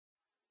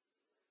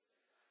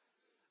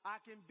I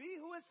can be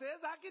who it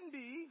says I can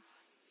be.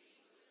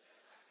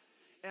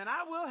 And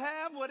I will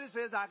have what it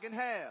says I can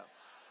have.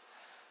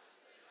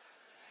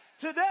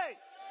 Today,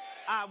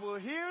 I will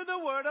hear the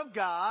word of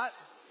God.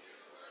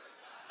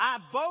 I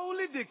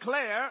boldly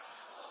declare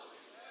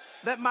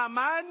that my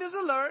mind is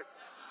alert.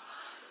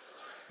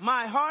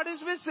 My heart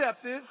is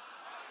receptive.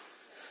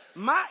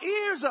 My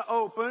ears are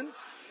open.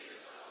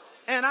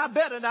 And I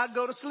better not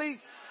go to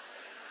sleep.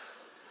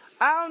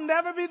 I'll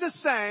never be the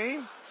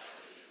same.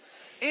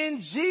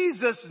 In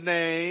Jesus'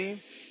 name,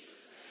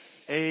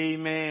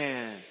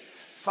 amen.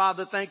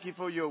 Father, thank you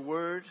for your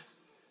word.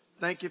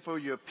 Thank you for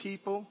your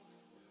people.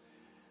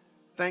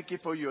 Thank you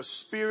for your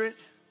spirit.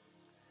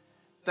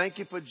 Thank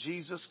you for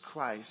Jesus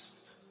Christ.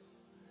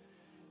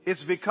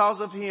 It's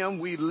because of him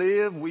we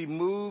live, we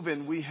move,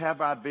 and we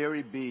have our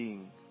very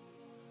being.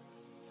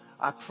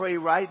 I pray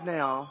right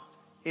now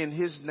in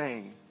his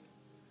name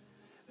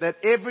that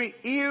every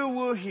ear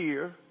will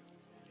hear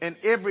and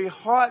every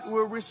heart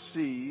will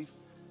receive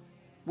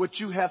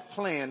what you have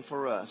planned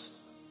for us.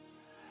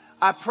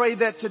 I pray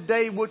that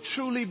today will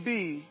truly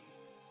be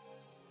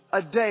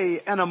a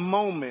day and a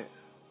moment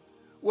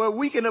where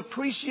we can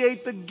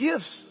appreciate the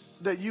gifts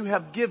that you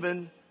have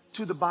given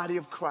to the body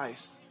of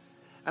Christ.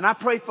 And I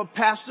pray for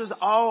pastors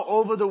all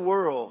over the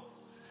world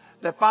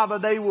that, Father,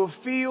 they will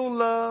feel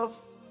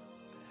love,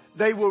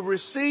 they will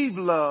receive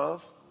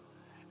love,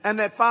 and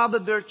that, Father,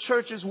 their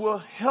churches will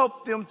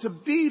help them to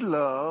be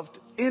loved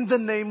in the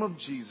name of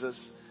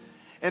Jesus.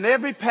 And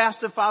every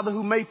pastor, Father,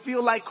 who may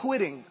feel like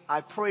quitting,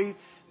 I pray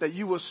that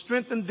you will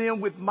strengthen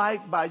them with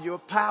might by your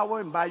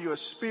power and by your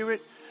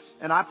spirit.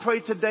 And I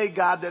pray today,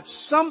 God, that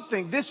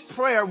this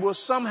prayer will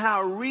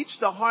somehow reach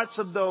the hearts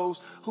of those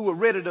who are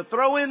ready to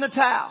throw in the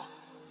towel.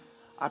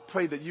 I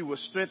pray that you will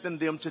strengthen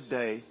them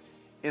today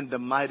in the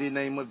mighty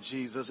name of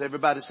Jesus.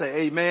 Everybody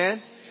say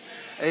amen.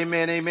 Amen.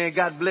 Amen. Amen.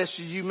 God bless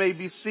you. You may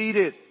be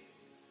seated.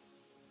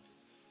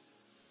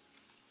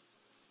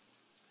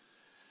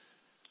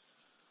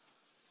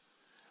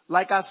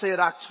 Like I said,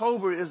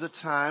 October is a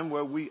time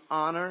where we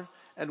honor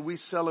and we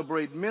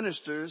celebrate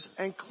ministers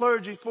and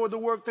clergy for the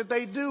work that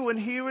they do. And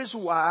here is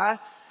why.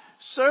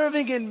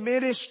 Serving in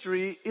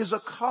ministry is a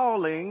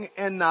calling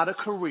and not a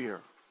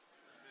career.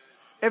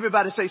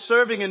 Everybody say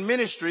serving in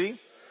ministry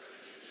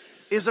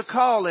is a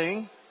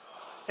calling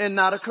and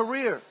not a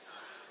career.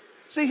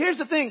 See, here's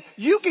the thing.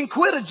 You can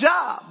quit a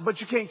job, but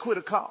you can't quit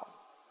a call.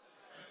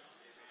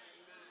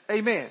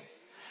 Amen.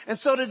 And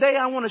so today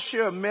I want to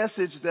share a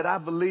message that I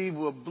believe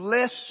will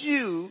bless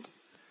you,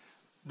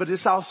 but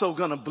it's also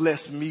going to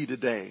bless me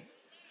today.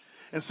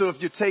 And so if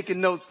you're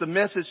taking notes, the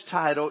message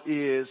title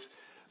is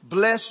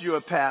Bless Your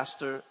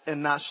Pastor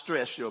and Not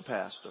Stress Your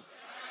Pastor.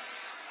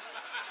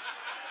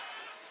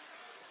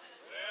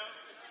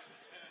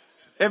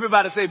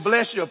 Everybody say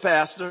bless your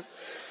pastor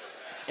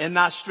and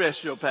not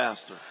stress your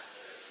pastor.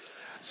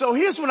 So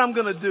here's what I'm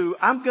going to do.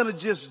 I'm going to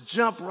just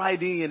jump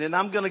right in and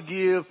I'm going to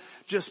give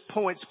just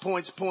points.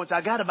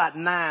 I got about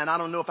 9. I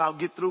don't know if I'll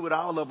get through with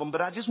all of them, but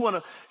I just want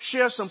to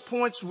share some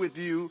points with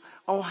you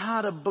on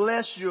how to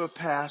bless your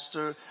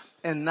pastor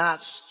and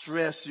not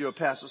stress your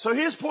pastor. So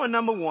here's point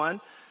number 1.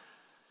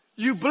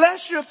 You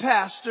bless your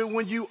pastor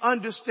when you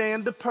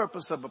understand the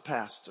purpose of a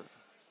pastor.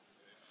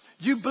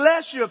 You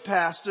bless your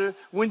pastor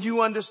when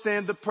you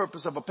understand the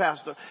purpose of a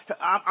pastor.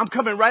 I'm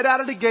coming right out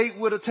of the gate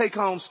with a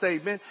take-home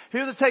statement.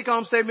 Here's a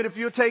take-home statement if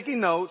you're taking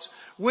notes.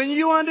 When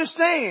you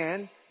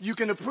understand, you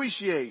can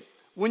appreciate.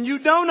 When you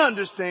don't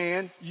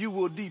understand, you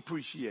will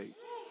depreciate.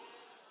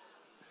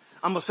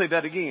 I'm going to say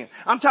that again.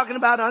 I'm talking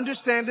about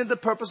understanding the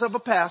purpose of a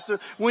pastor.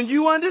 When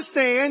you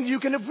understand,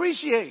 you can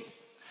appreciate.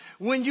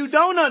 When you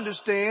don't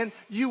understand,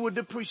 you will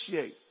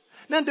depreciate.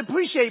 Now,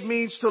 depreciate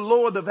means to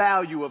lower the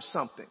value of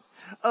something.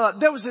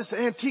 There was this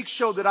antique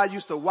show that I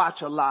used to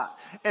watch a lot,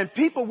 and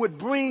people would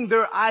bring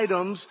their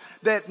items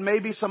that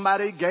maybe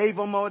somebody gave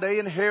them or they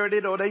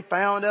inherited or they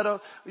found at a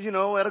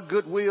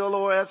Goodwill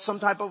or at some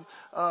type of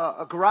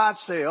a garage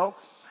sale.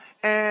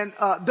 And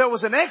there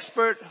was an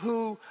expert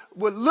who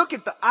would look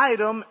at the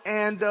item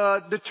and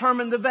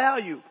determine the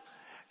value.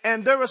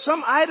 And there were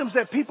some items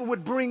that people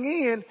would bring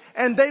in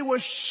and they were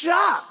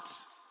shocked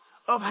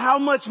of how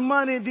much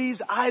money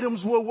these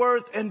items were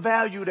worth and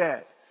valued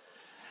at.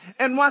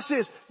 And watch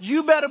this.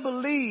 You better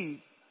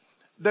believe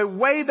the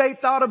way they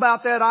thought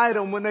about that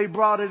item when they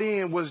brought it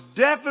in was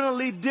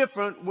definitely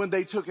different when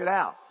they took it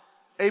out.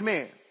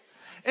 Amen.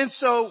 And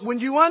so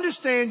when you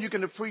understand, you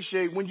can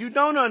appreciate. When you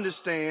don't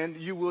understand,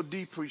 you will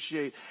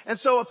depreciate. And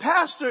so a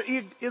pastor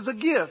is a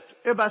gift.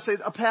 Everybody say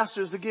a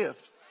pastor is a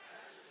gift.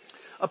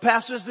 A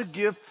pastor is the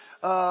gift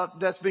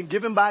that's been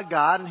given by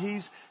God, and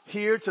he's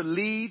here to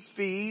lead,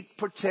 feed,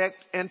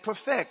 protect, and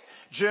perfect.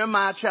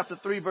 Jeremiah chapter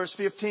 3 verse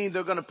 15,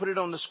 they're going to put it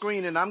on the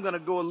screen, and I'm going to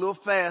go a little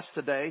fast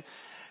today.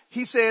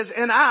 He says,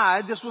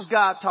 this was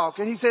God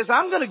talking, he says,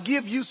 I'm going to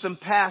give you some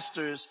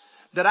pastors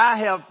that I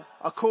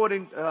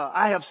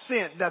have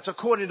sent that's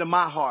according to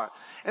my heart.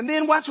 And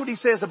then watch what he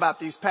says about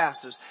these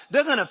pastors.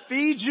 They're going to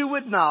feed you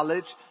with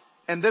knowledge,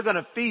 and they're going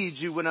to feed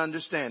you with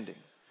understanding.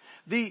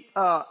 The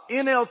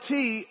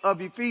NLT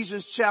of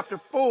Ephesians chapter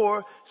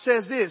 4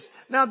 says this.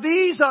 Now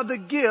these are the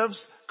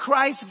gifts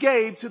Christ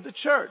gave to the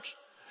church.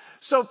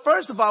 So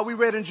first of all, we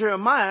read in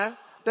Jeremiah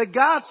that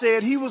God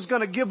said he was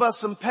going to give us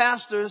some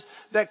pastors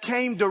that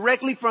came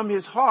directly from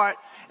his heart.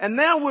 And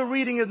now we're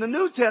reading in the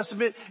New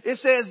Testament, it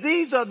says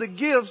these are the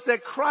gifts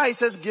that Christ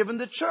has given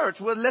the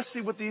church. Well, let's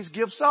see what these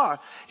gifts are.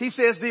 He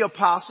says the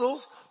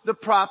apostles, the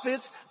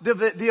prophets,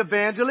 the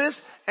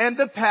evangelists, and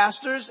the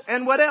pastors,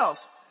 and what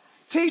else?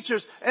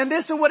 Teachers. And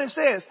listen what it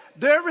says.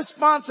 Their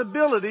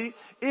responsibility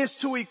is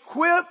to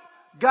equip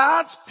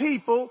God's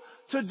people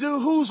to do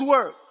whose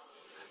work?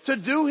 To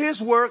do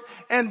his work.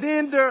 And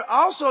then their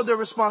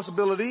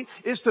responsibility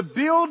is to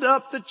build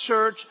up the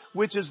church,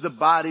 which is the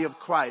body of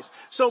Christ.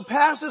 So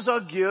pastors are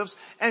gifts,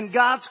 and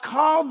God's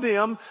called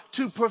them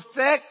to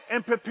perfect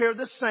and prepare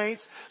the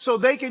saints so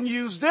they can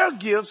use their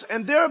gifts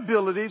and their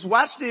abilities,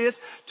 watch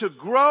this, to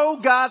grow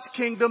God's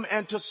kingdom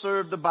and to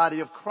serve the body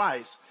of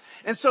Christ.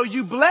 And so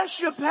you bless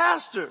your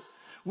pastor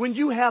when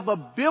you have a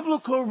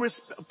biblical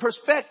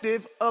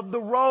perspective of the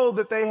role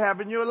that they have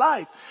in your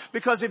life.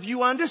 Because if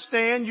you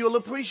understand, you'll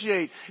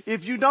appreciate.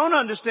 If you don't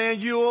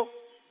understand, you'll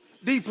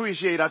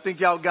depreciate. I think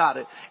y'all got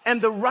it.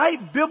 And the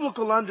right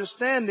biblical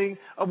understanding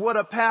of what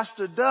a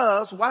pastor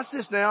does, watch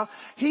this now,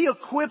 he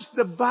equips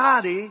the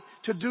body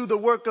to do the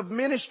work of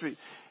ministry.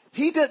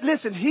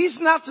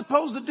 He's not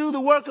supposed to do the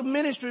work of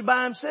ministry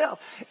by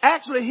himself.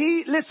 Actually,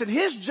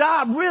 his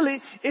job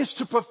really is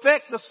to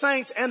perfect the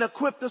saints and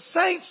equip the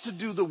saints to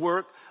do the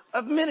work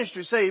of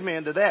ministry. Say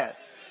amen to that.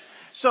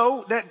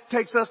 So that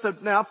takes us to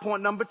now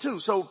point number 2.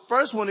 So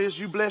first one is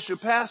you bless your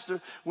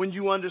pastor when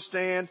you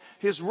understand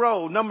his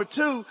role. Number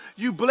 2,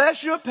 you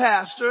bless your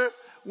pastor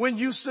when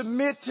you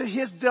submit to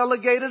his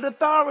delegated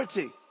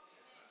authority.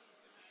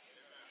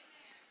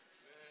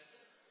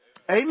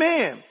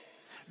 Amen.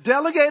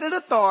 Delegated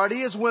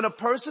authority is when a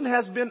person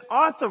has been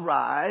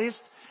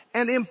authorized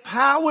and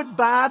empowered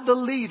by the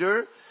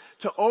leader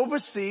to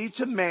oversee,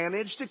 to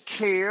manage, to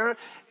care,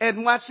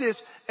 and watch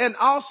this, and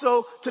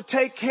also to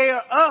take care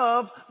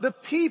of the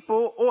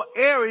people or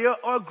area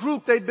or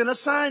group they've been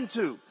assigned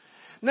to.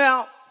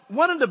 Now,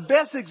 one of the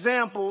best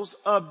examples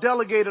of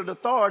delegated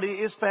authority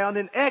is found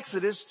in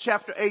Exodus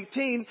chapter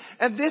 18.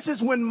 And this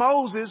is when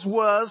Moses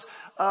was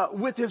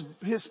with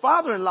his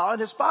father-in-law,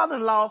 and his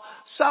father-in-law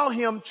saw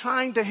him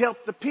trying to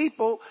help the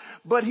people,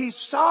 but he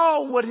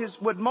saw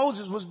what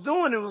Moses was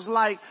doing and was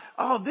like,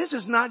 oh, this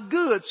is not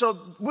good. So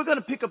we're going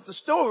to pick up the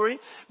story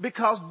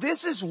because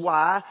this is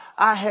why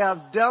I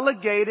have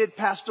delegated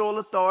pastoral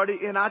authority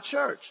in our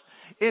church.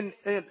 In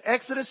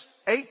Exodus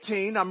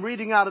 18, I'm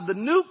reading out of the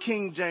New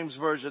King James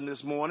Version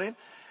this morning.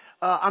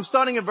 I'm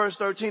starting at verse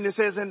 13. It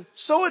says, and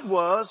so it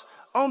was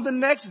on the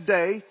next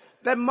day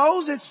that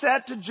Moses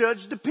sat to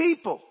judge the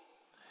people.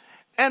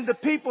 And the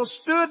people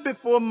stood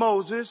before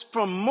Moses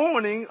from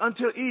morning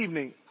until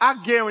evening.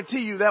 I guarantee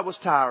you that was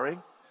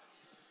tiring.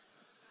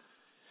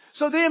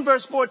 So then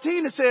verse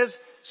 14 it says,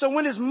 so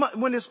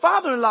when his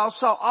father-in-law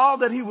saw all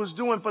that he was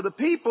doing for the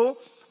people,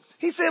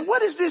 he said,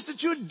 what is this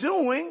that you're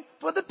doing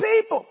for the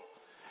people?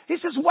 He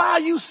says, why are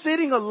you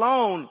sitting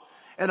alone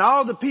and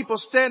all the people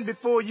stand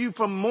before you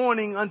from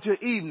morning until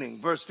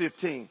evening? Verse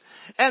 15.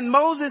 And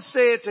Moses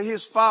said to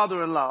his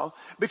father-in-law,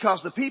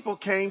 because the people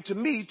came to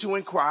me to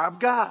inquire of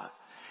God.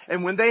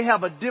 And when they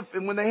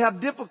have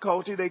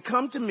difficulty, they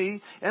come to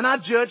me and I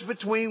judge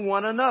between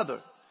one another.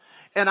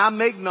 And I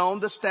make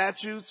known the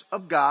statutes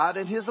of God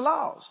and his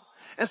laws.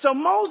 And so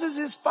Moses,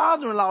 his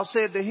father-in-law,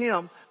 said to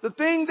him, the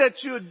thing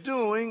that you're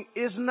doing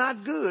is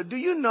not good. Do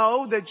you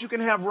know that you can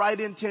have right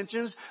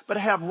intentions but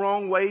have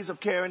wrong ways of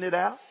carrying it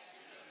out?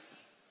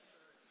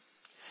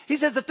 He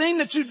says the thing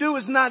that you do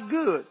is not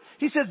good.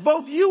 He says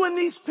both you and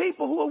these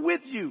people who are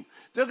with you,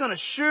 they're going to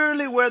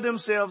surely wear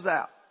themselves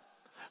out.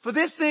 For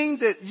this thing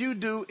that you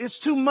do is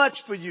too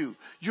much for you.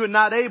 You're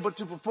not able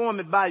to perform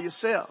it by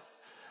yourself.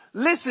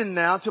 Listen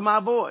now to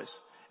my voice,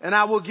 and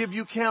I will give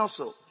you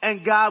counsel,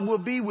 and God will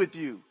be with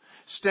you.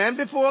 Stand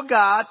before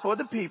God for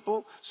the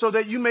people so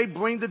that you may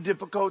bring the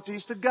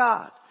difficulties to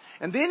God.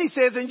 And then he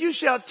says, and you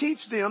shall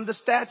teach them the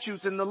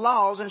statutes and the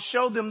laws and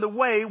show them the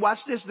way.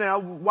 Watch this now.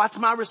 Watch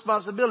my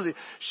responsibility.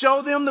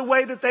 Show them the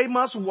way that they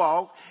must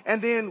walk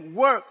and then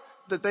work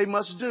that they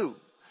must do.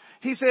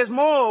 He says,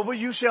 moreover,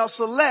 you shall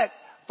select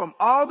from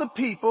all the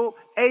people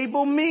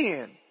able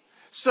men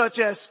such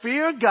as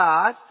fear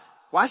God.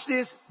 Watch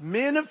this.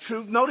 Men of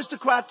truth. Notice the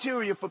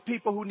criteria for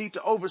people who need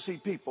to oversee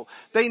people.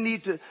 They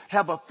need to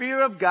have a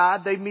fear of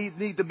God. They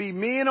need to be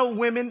men or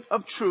women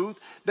of truth.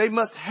 They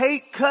must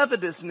hate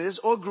covetousness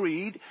or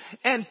greed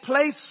and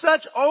place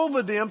such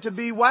over them to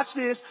be, watch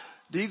this,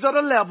 these are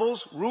the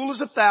levels,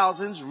 rulers of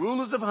thousands,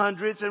 rulers of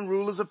hundreds, and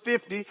rulers of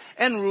 50,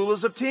 and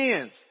rulers of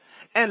tens.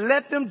 And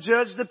let them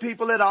judge the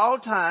people at all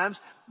times.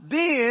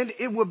 Then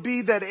it will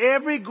be that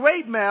every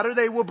great matter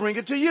they will bring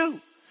it to you.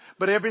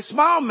 But every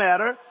small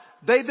matter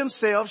they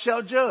themselves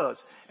shall judge.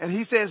 And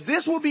he says,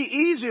 this will be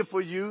easier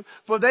for you,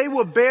 for they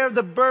will bear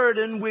the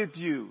burden with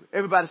you.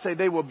 Everybody say,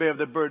 they will bear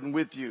the burden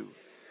with you.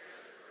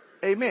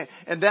 Amen.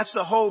 And that's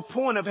the whole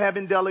point of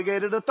having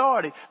delegated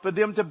authority, for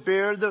them to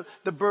bear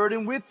the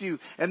burden with you.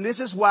 And this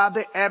is why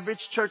the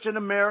average church in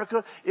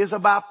America is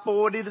about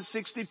 40 to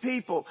 60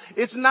 people.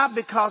 It's not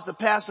because the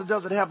pastor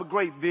doesn't have a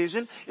great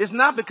vision. It's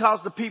not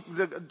because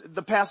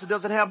the pastor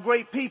doesn't have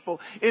great people.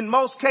 In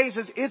most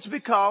cases, it's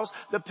because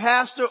the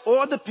pastor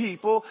or the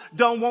people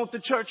don't want the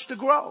church to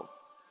grow.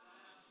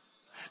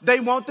 They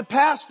want the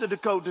pastor to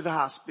go to the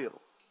hospital.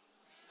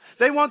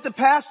 They want the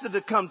pastor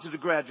to come to the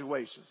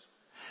graduations.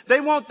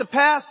 They want the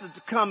pastor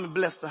to come and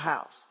bless the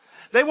house.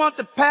 They want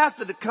the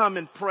pastor to come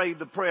and pray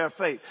the prayer of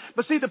faith.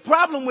 But see, the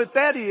problem with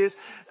that is,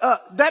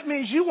 that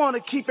means you want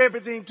to keep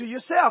everything to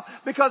yourself.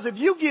 Because if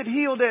you get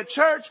healed at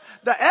church,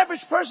 the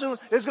average person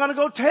is going to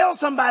go tell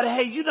somebody,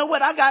 hey, you know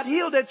what? I got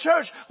healed at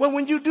church. Well,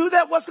 when you do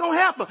that, what's going to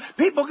happen?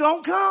 People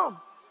going to come.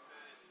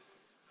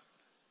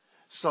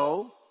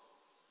 So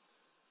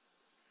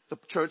the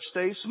church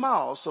stays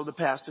small so the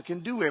pastor can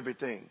do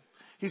everything.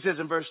 He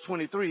says in verse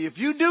 23, if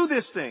you do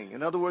this thing,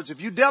 in other words,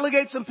 if you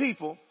delegate some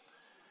people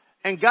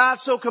and God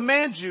so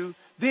commands you,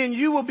 then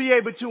you will be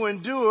able to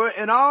endure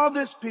and all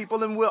this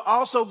people and will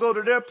also go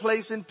to their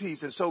place in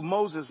peace. And so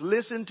Moses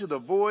listened to the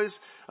voice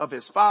of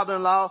his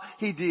father-in-law.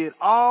 He did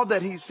all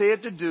that he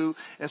said to do.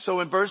 And so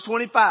in verse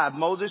 25,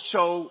 Moses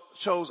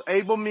chose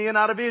able men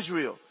out of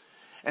Israel.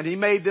 And he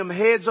made them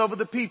heads over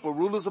the people,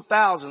 rulers of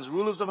thousands,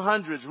 rulers of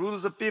hundreds,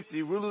 rulers of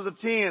 50, rulers of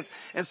tens.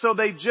 And so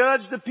they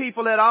judged the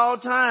people at all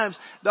times.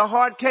 The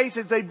hard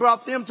cases, they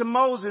brought them to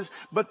Moses,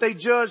 but they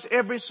judged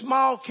every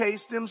small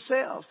case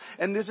themselves.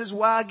 And this is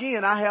why,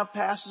 again, I have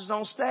pastors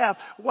on staff.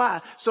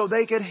 Why? So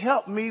they could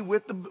help me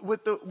with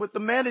the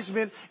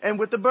management and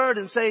with the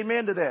burden. Say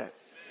amen to that.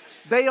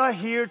 They are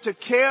here to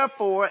care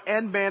for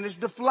and manage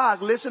the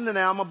flock. Listen to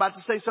now, I'm about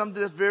to say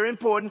something that's very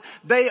important.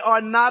 They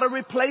are not a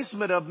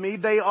replacement of me.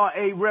 They are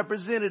a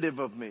representative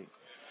of me.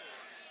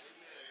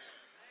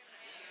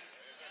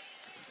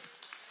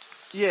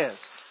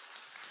 Yes.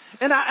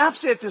 And I've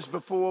said this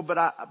before,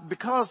 but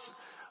because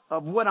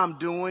of what I'm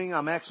doing,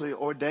 I'm actually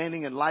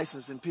ordaining and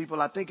licensing people.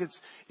 I think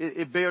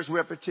it bears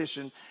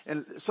repetition.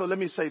 And so let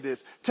me say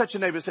this. Touch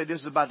your neighbor and say,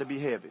 this is about to be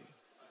heavy.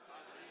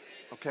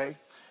 Okay?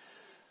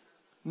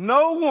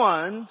 No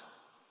one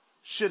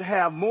should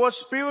have more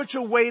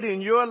spiritual weight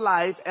in your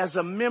life as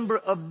a member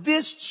of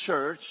this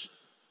church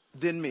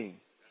than me.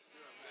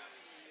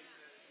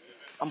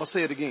 I'm going to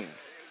say it again.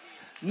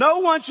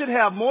 No one should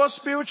have more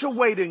spiritual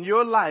weight in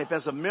your life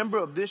as a member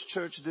of this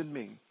church than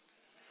me.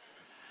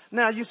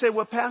 Now you say,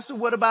 well, Pastor,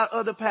 what about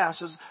other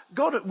pastors?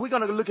 We're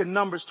going to look at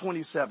Numbers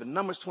 27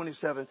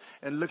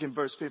 and look in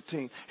verse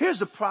 15. Here's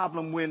the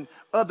problem when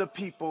other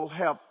people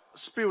have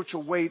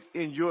spiritual weight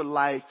in your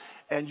life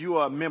and you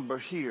are a member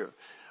here.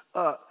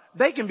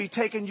 They can be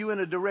taking you in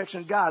a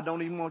direction God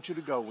don't even want you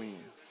to go in.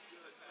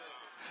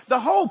 The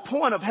whole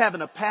point of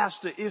having a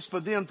pastor is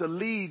for them to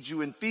lead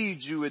you and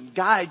feed you and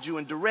guide you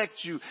and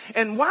direct you.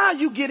 And why are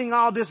you getting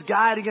all this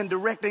guiding and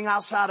directing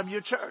outside of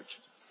your church?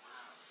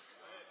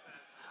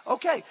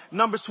 Okay,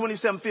 Numbers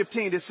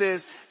 27:15, it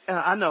says,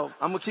 I know,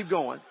 I'm going to keep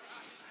going.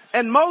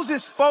 And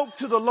Moses spoke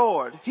to the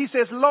Lord. He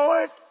says,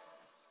 Lord,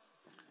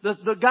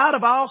 the God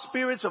of all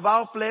spirits, of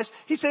all flesh,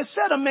 he says,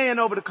 set a man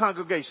over the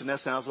congregation. That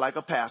sounds like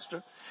a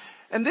pastor.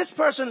 And this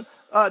person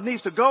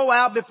needs to go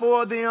out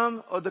before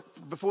them or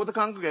before the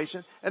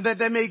congregation, and that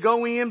they may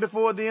go in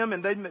before them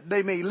and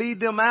they may lead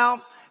them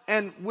out,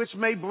 and which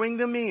may bring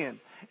them in.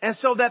 And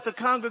so that the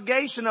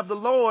congregation of the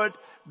Lord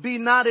be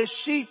not as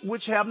sheep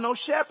which have no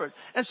shepherd.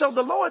 And so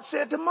the Lord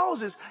said to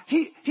Moses,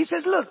 he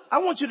says, look, I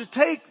want you to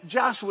take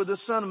Joshua the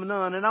son of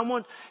Nun,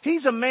 and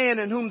he's a man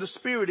in whom the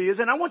Spirit is,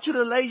 and I want you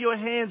to lay your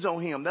hands on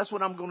him. That's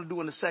what I'm going to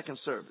do in the second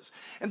service.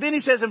 And then he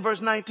says in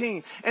verse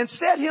 19, and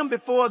set him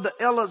before the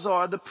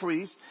Eleazar, the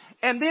priest,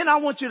 and then I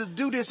want you to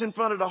do this in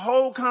front of the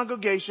whole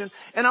congregation,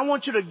 and I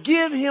want you to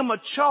give him a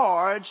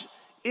charge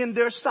in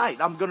their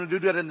sight. I'm going to do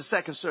that in the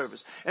second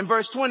service. In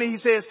verse 20 he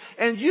says,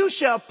 and you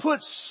shall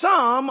put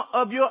some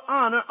of your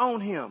honor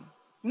on him.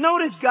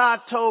 Notice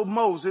God told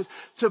Moses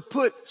to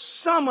put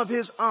some of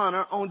his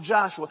honor on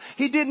Joshua.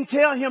 He didn't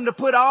tell him to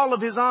put all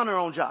of his honor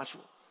on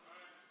Joshua.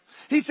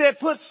 He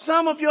said, put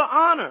some of your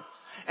honor.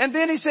 And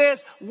then he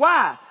says,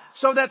 why?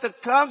 So that the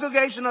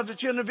congregation of the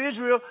children of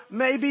Israel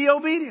may be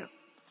obedient.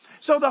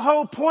 So the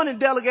whole point in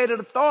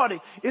delegated authority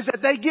is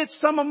that they get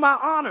some of my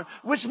honor,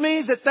 which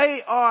means that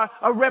they are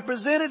a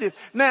representative.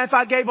 Now, if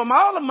I gave them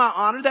all of my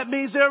honor, that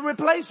means they're a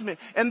replacement.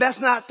 And that's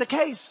not the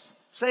case.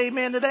 Say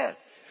amen to that.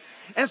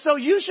 And so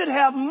you should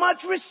have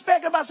much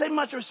respect. If I say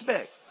much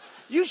respect,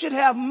 you should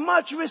have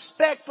much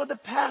respect for the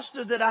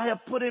pastor that I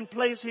have put in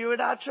place here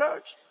at our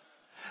church.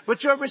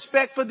 But your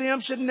respect for them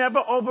should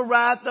never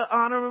override the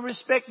honor and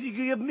respect you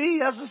give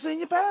me as a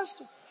senior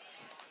pastor.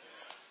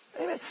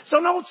 Amen. So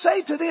don't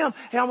say to them,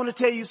 hey, I want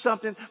to tell you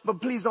something,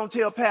 but please don't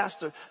tell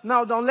pastor.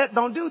 No,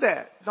 don't do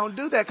that. Don't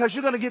do that, because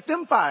you're going to get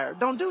them fired.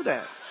 Don't do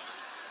that.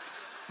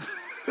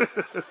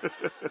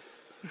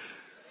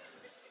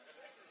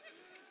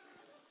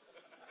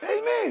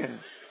 Amen.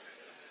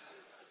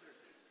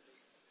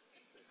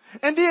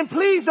 And then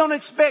please don't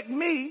expect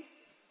me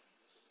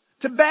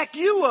to back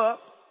you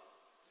up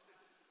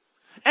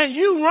And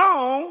you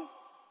wrong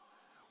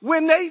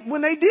when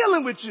they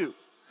dealing with you.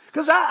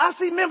 Cause I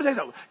see members, they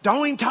say,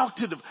 don't talk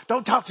to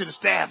the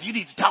staff. You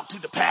need to talk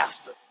to the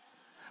pastor.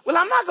 Well,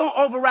 I'm not going to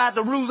override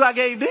the rules I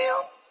gave them.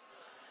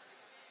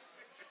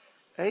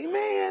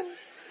 Amen.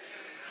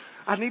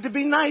 I need to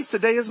be nice.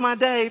 Today is my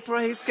day.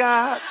 Praise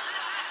God.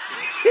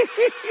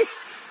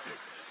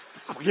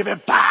 I'm going to give him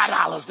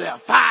 $5 there.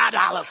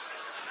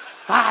 $5.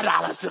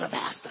 $5 to the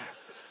pastor.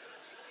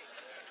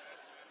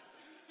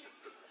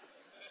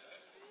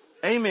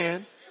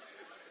 Amen.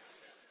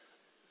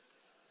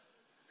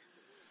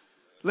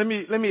 Let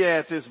me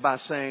add this by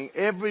saying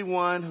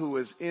everyone who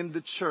is in the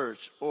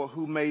church or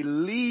who may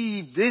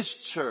leave this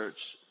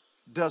church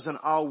doesn't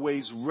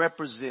always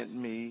represent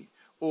me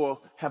or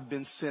have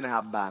been sent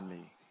out by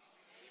me.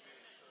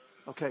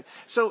 Okay.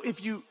 So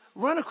if you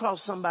run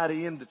across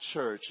somebody in the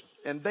church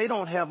and they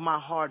don't have my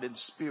heart and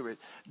spirit,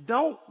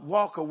 don't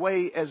walk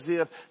away as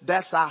if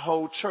that's our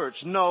whole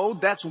church. No,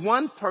 that's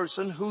one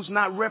person who's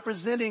not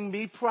representing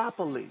me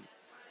properly.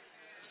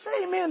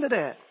 Say amen to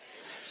that.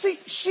 See,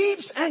 sheep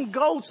and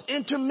goats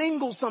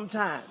intermingle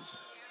sometimes.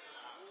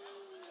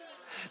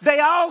 They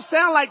all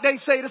sound like they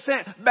say the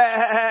same.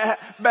 Bah,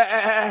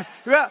 bah.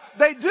 Yeah,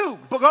 they do.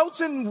 But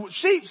goats and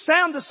sheep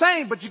sound the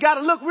same, but you got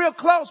to look real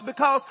close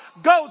because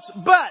goats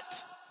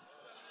butt.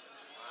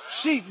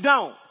 Sheep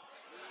don't.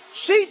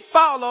 Sheep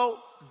follow,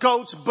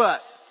 goats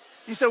butt.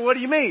 You say, what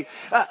do you mean?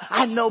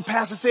 I know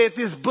pastor said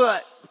this,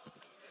 but.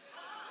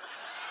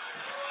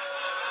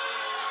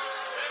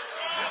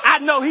 I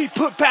know he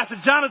put Pastor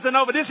Jonathan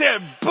over this here,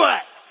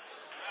 but.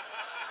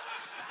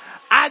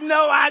 I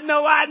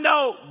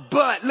know,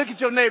 but. Look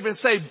at your neighbor and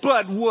say,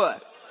 but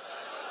what?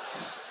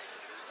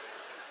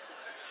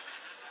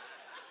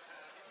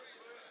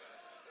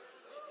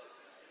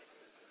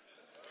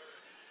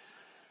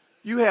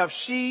 You have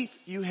sheep,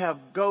 you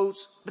have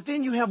goats, but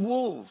then you have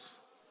wolves.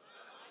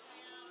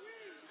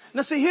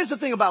 Now see, here's the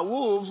thing about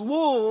wolves.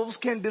 Wolves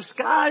can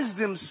disguise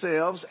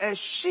themselves as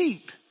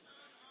sheep.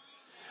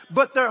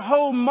 But their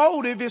whole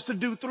motive is to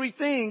do three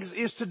things,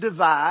 is to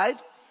divide,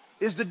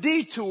 is to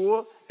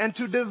detour, and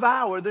to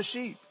devour the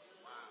sheep.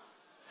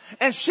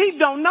 And sheep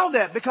don't know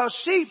that because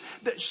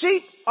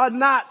sheep are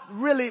not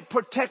really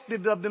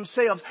protective of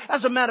themselves.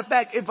 As a matter of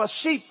fact, if a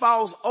sheep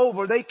falls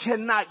over, they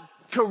cannot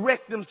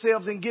correct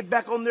themselves and get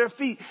back on their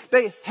feet.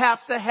 They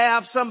have to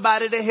have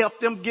somebody to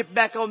help them get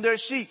back on their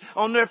feet.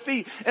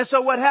 And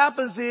so what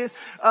happens is,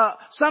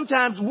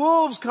 sometimes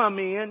wolves come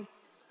in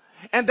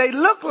and they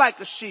look like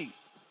a sheep.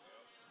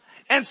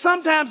 And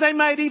sometimes they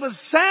might even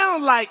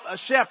sound like a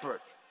shepherd.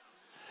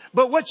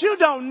 But what you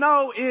don't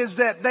know is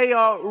that they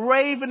are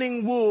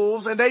ravening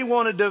wolves and they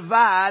want to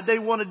divide, they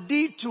want to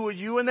detour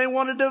you, and they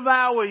want to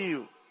devour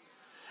you.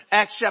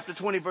 Acts chapter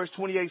 20 verse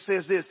 28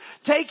 says this,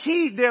 take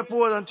heed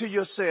therefore unto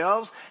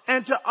yourselves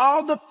and to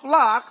all the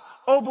flock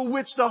over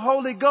which the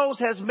Holy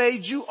Ghost has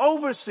made you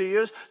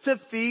overseers to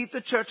feed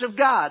the church of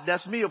God.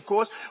 That's me, of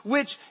course,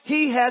 which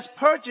he has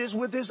purchased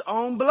with his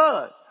own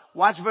blood.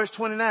 Watch verse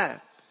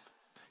 29.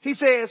 He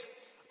says,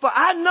 for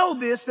I know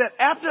this, that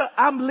after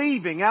I'm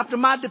leaving, after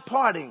my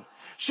departing,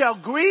 shall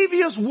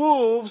grievous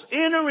wolves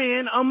enter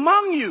in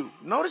among you.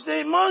 Notice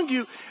they're among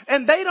you,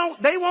 and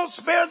they won't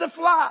spare the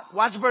flock.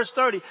 Watch verse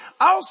 30.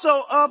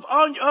 Also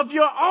of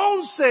your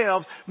own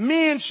selves,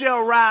 men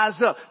shall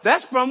rise up.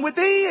 That's from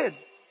within.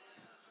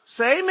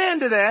 Say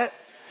amen to that.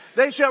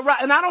 They shall rise.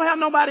 And I don't have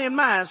nobody in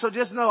mind, so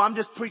just know I'm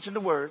just preaching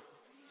the word.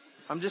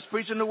 I'm just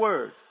preaching the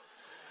word.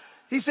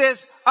 He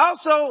says,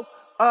 also,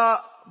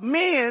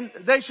 men,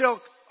 they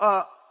shall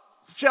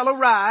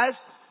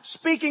arise,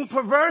 speaking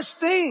perverse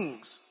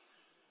things.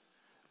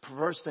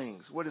 Perverse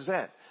things. What is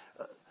that?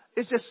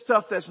 It's just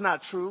stuff that's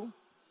not true.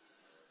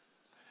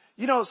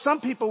 You know, some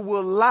people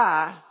will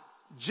lie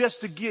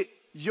just to get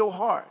your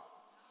heart.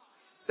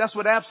 That's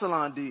what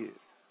Absalom did.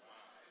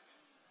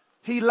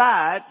 He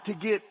lied to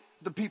get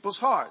the people's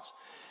hearts.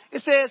 It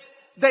says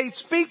they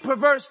speak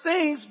perverse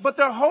things, but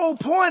their whole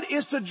point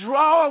is to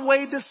draw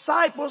away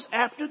disciples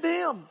after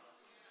them.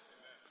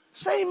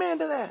 Say amen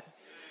to that.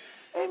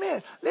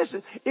 Amen.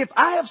 Listen, if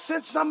I have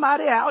sent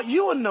somebody out,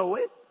 you will know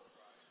it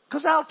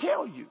because I'll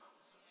tell you.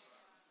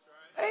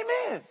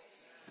 Amen.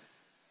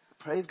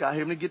 Praise God.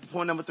 Here, let me get to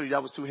point number 3.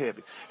 That was too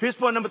heavy. Here's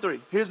point number 3.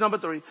 Here's number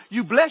 3.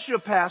 You bless your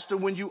pastor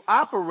when you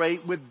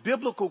operate with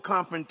biblical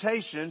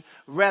confrontation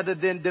rather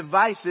than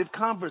divisive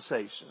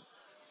conversation.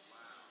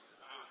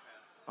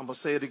 I'm going to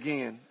say it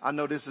again. I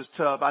know this is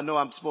tough. I know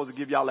I'm supposed to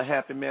give y'all a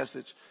happy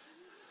message.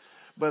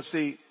 But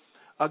see,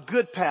 a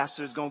good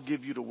pastor is going to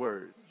give you the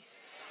word.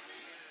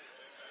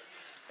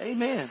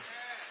 Amen.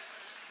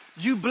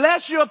 You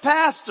bless your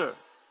pastor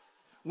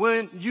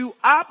when you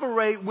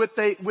operate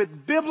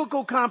with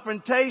biblical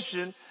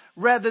confrontation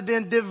rather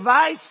than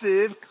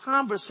divisive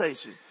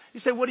conversation. You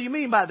say, what do you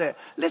mean by that?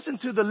 Listen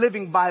to the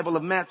Living Bible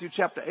of Matthew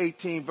chapter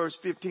 18 verse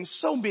 15.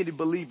 So many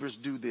believers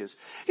do this.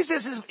 He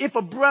says, if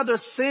a brother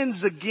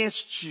sins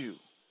against you,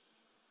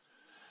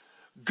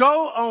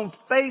 go on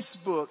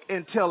Facebook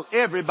and tell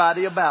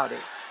everybody about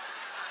it.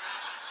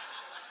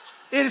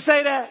 Did it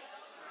say that?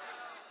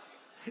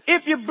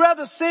 If your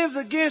brother sins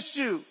against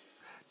you,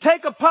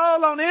 take a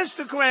poll on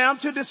Instagram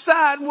to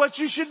decide what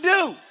you should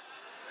do.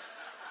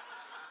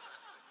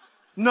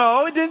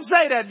 No, it didn't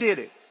say that, did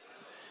it?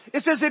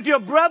 It says if your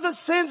brother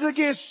sins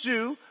against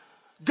you,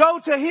 go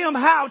to him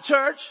how,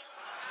 church?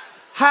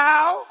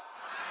 How?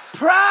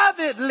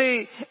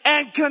 Privately,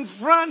 and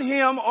confront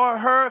him or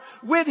her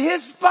with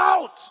his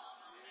fault.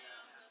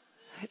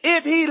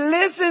 If he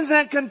listens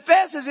and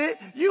confesses it,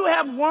 you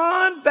have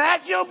won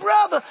back your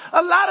brother.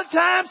 A lot of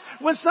times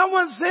when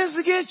someone sins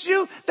against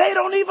you, they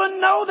don't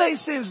even know they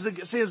sins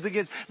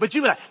against. But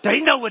you be like,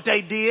 they know what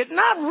they did.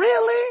 Not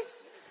really.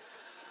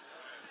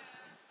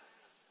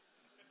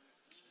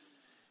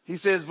 He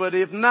says, but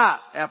if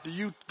not, after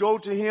you go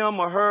to him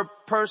or her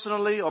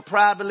personally or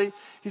privately,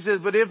 he says,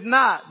 but if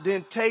not,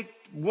 then take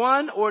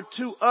one or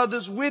two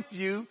others with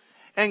you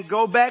and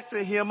go back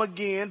to him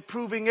again,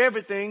 proving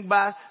everything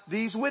by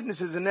these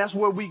witnesses. And that's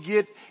where we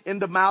get in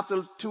the mouth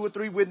of 2 or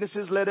 3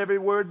 witnesses, let every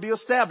word be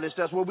established.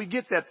 That's where we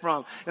get that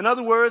from. In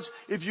other words,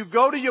 if you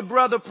go to your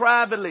brother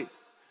privately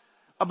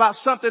about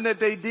something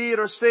that they did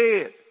or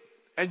said,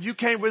 and you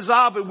can't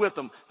resolve it with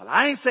them. Well,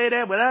 I ain't say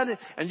that, but I did.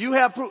 And you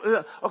have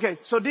proof. Okay,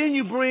 so then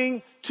you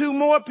bring 2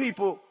 more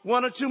people,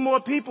 1 or 2 more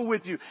people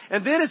with you.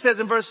 And then it says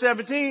in verse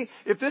 17,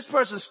 if this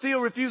person still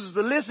refuses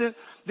to listen,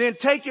 then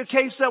take your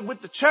case up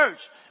with the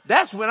church.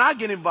 That's when I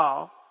get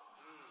involved.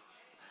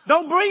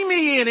 Don't bring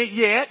me in it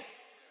yet.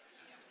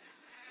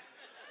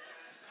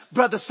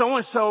 Brother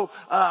so-and-so,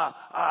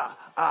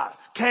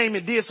 came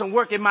and did some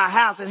work in my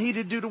house and he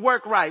didn't do the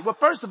work right. Well,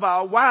 first of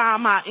all, why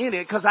am I in it?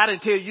 Because I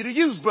didn't tell you to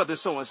use brother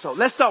so-and-so.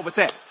 Let's start with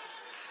that.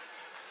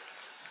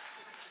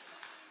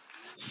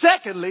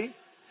 Secondly,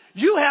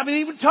 you haven't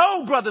even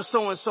told brother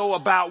so-and-so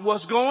about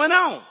what's going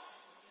on.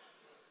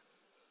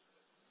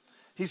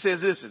 He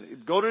says,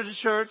 listen, go to the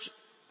church,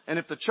 and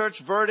if the church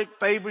verdict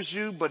favors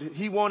you, but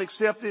he won't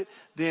accept it,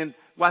 then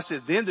watch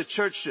this. Then the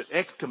church should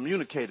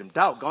excommunicate him.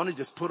 Doggone it,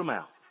 just put him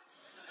out.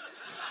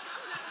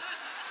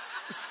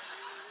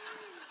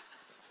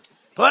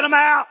 Put him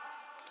out.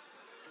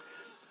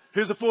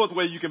 Here's a 4th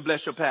way you can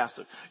bless your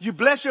pastor. You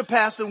bless your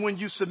pastor when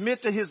you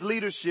submit to his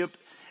leadership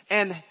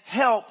and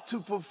help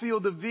to fulfill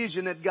the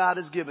vision that God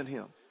has given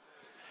him.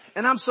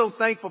 And I'm so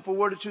thankful for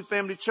Word of Truth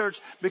Family Church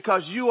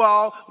because you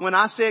all, when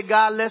I said,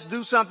 God, let's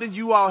do something,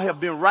 you all have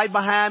been right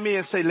behind me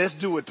and say, let's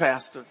do it,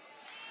 Pastor.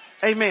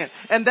 Amen.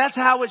 And that's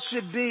how it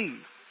should be.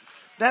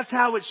 That's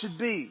how it should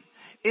be.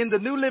 In the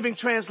New Living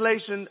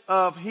Translation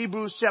of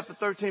Hebrews chapter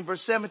 13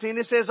 verse 17,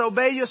 it says,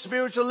 obey your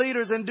spiritual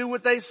leaders and do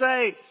what they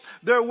say.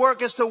 Their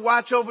work is to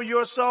watch over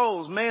your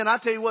souls. Man, I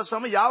tell you what,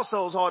 some of y'all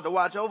souls hard to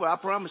watch over, I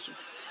promise you.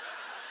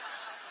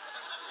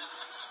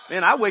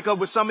 Man, I wake up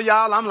with some of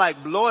y'all, I'm like,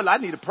 Lord, I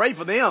need to pray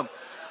for them.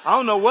 I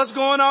don't know what's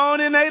going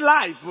on in their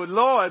life, but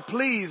Lord,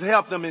 please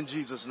help them in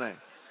Jesus' name.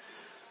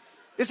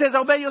 It says,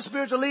 obey your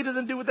spiritual leaders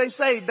and do what they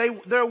say.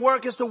 Their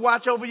work is to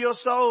watch over your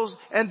souls,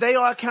 and they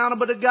are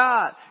accountable to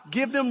God.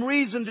 Give them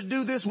reason to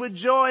do this with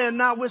joy and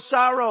not with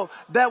sorrow.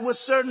 That would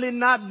certainly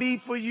not be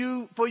for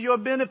you, for your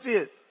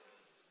benefit.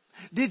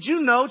 Did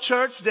you know,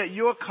 church, that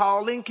your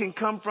calling can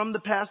come from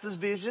the pastor's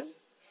vision?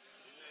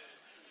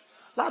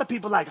 A lot of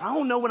people are like, I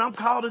don't know what I'm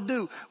called to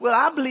do. Well,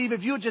 I believe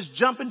if you just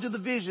jump into the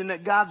vision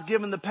that God's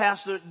given the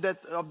pastor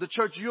of the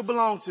church you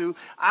belong to,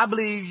 I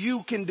believe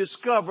you can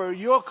discover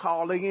your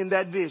calling in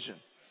that vision.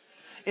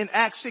 In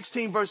Acts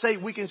 16 verse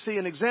 8, we can see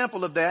an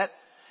example of that.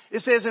 It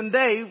says, and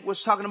they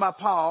was talking about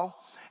Paul,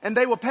 and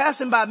they were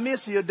passing by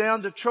Mysia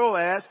down to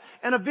Troas,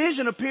 and a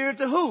vision appeared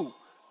to who?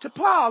 To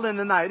Paul in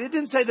the night. It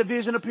didn't say the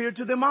vision appeared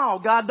to them all.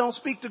 God don't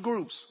speak to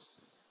groups.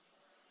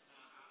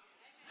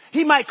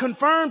 He might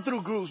confirm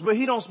through groups, but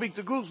he don't speak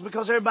to groups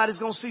because everybody's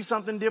going to see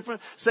something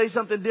different, say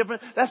something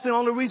different. That's the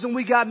only reason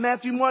we got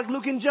Matthew, Mark,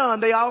 Luke, and John.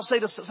 They all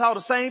saw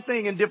the same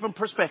thing in different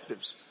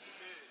perspectives.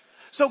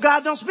 So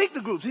God don't speak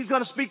to groups. He's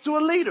going to speak to a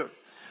leader.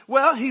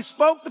 Well, he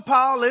spoke to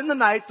Paul in the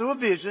night through a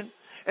vision,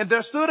 and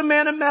there stood a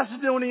man in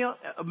Macedonia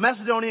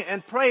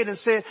and prayed and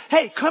said,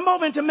 hey, come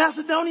over into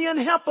Macedonia and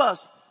help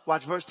us.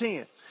 Watch verse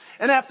 10.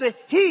 And after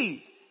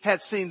he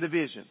had seen the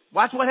vision,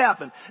 watch what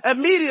happened.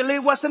 Immediately,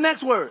 what's the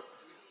next word?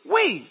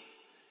 We.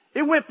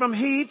 It went from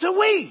he to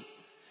we.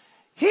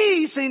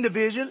 He seen the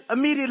vision.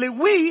 Immediately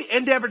we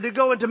endeavored to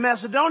go into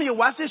Macedonia.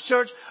 Watch this,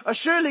 church.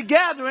 Assuredly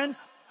gathering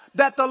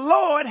that the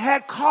Lord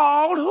had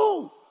called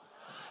who?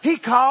 He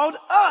called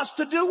us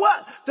to do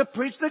what? To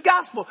preach the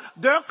gospel.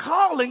 Their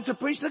calling to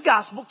preach the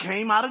gospel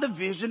came out of the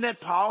vision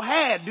that Paul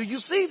had. Do you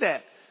see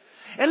that?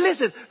 And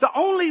listen, the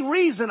only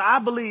reason I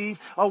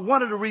believe, or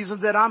one of the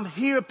reasons that I'm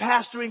here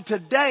pastoring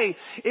today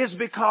is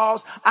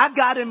because I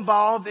got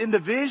involved in the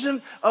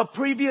vision of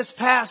previous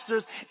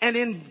pastors, and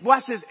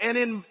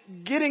in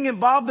getting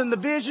involved in the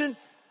vision,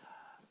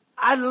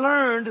 I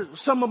learned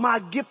some of my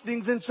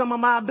giftings and some of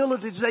my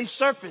abilities. They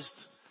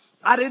surfaced.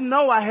 I didn't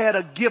know I had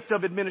a gift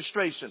of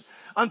administration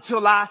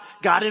until I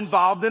got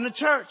involved in the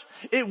church.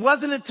 It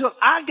wasn't until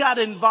I got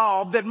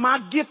involved that my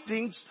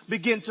giftings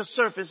began to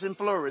surface and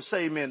flourish.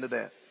 Say amen to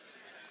that.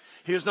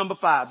 Here's number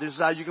 5. This is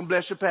how you can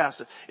bless your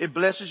pastor. It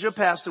blesses your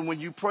pastor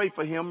when you pray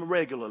for him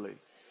regularly.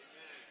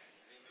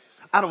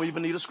 I don't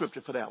even need a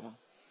scripture for that one.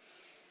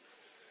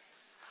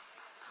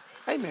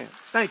 Amen.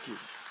 Thank you.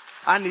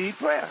 I need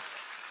prayer.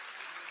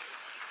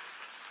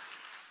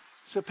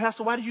 So,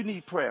 Pastor, why do you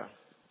need prayer?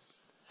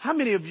 How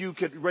many of you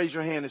could raise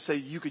your hand and say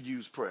you could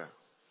use prayer?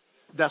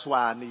 That's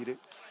why I need it.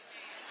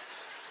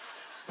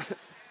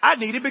 I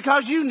need it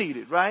because you need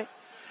it, right?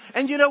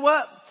 And you know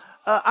what?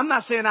 I'm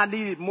not saying I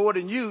need it more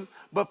than you,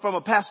 but from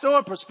a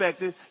pastoral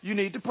perspective, you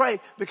need to pray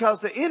because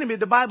the enemy,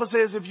 the Bible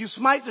says, if you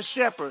smite the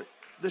shepherd,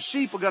 the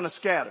sheep are going to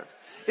scatter.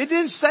 It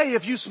didn't say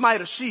if you smite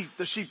a sheep,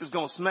 the sheep is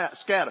going to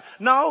scatter.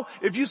 No,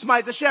 if you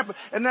smite the shepherd.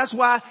 And that's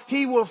why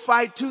he will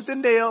fight tooth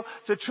and nail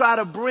to try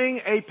to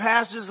bring a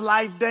pastor's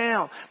life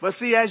down. But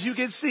see, as you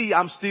can see,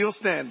 I'm still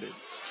standing.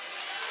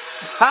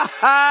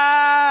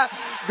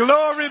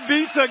 Glory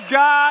be to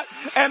God.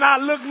 And I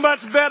look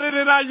much better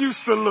than I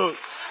used to look.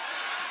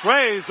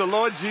 Praise the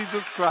Lord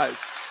Jesus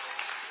Christ.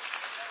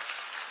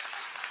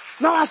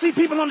 No, I see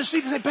people on the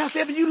street and say, Pastor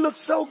Evan, you look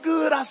so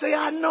good. I say,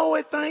 I know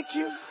it. Thank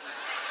you.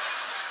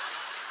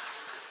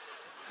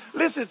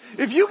 Listen,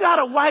 if you got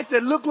a wife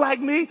that look like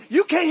me,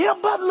 you can't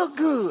help but look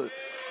good.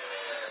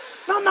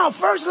 No,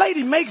 First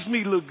Lady makes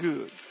me look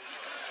good.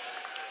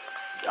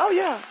 Oh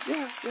yeah.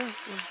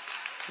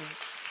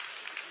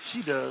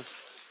 She does.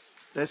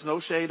 There's no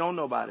shade on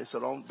nobody, so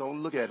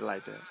don't look at it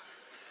like that.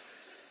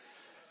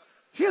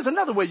 Here's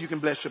another way you can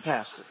bless your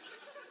pastor.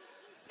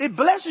 It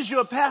blesses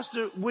your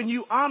pastor when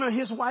you honor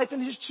his wife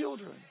and his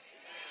children.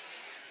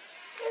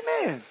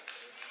 Amen.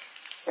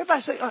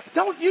 Everybody say,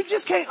 you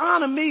just can't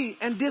honor me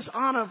and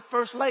dishonor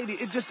First Lady.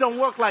 It just don't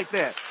work like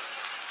that.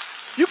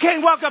 You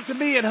can't walk up to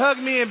me and hug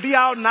me and be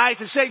all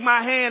nice and shake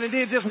my hand and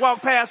then just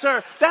walk past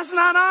her. That's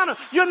not honor.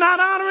 You're not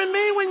honoring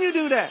me when you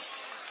do that.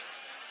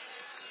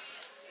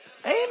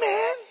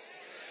 Amen.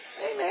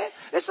 Amen.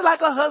 It's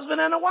like a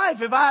husband and a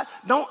wife. If I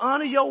don't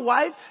honor your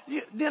wife,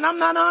 then I'm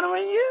not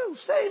honoring you.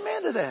 Say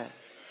amen to that.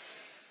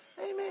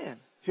 Amen.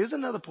 Here's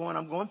another point.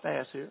 I'm going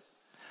fast here.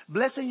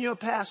 Blessing your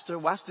pastor,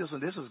 watch this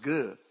one. This is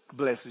good.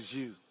 Blesses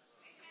you.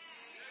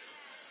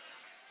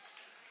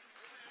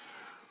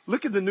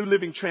 Look at the New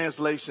Living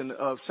Translation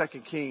of 2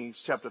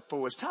 Kings chapter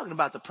 4. It's talking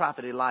about the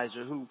prophet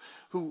Elijah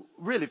who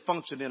really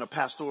functioned in a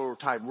pastoral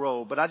type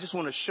role. But I just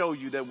want to show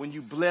you that when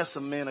you bless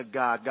a man of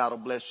God, God will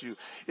bless you.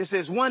 It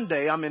says one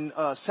day, I'm in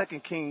 2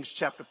 Kings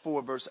chapter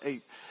 4 verse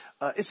 8.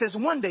 It says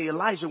one day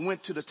Elijah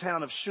went to the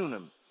town of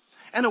Shunem,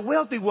 and a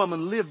wealthy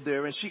woman lived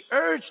there, and she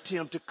urged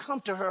him to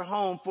come to her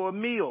home for a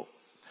meal.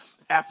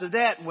 After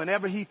that,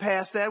 whenever he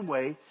passed that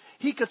way,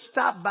 he could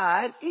stop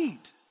by and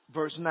eat.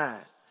 Verse 9.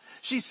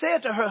 She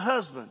said to her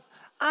husband,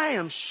 I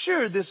am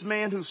sure this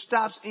man who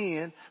stops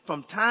in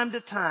from time to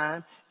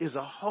time is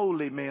a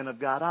holy man of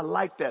God. I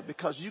like that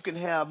because you can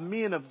have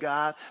men of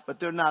God, but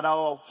they're not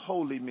all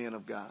holy men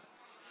of God.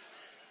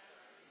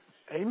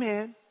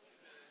 Amen.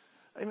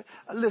 Amen.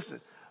 Listen,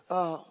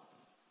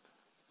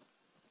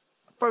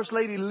 First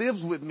Lady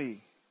lives with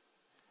me.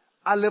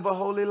 I live a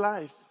holy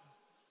life.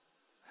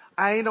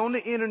 I ain't on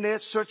the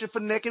internet searching for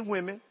naked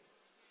women.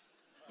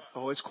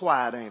 Oh, it's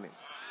quiet, ain't it?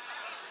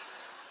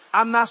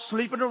 I'm not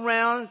sleeping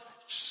around,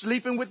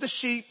 sleeping with the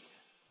sheep.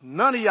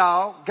 None of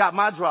y'all got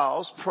my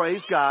drawers.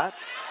 Praise God.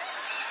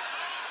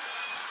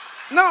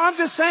 No, I'm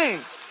just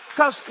saying,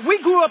 because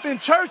we grew up in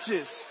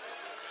churches.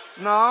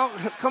 No,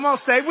 come on,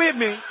 stay with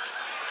me.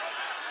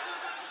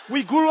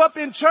 We grew up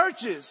in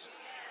churches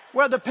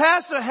where the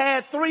pastor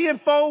had 3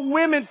 and 4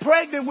 women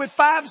pregnant with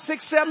 5,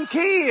 6, 7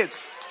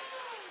 kids.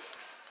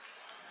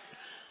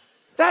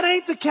 That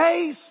ain't the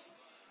case.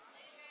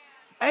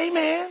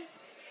 Amen.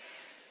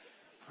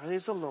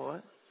 Praise the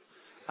Lord.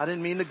 I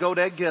didn't mean to go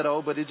that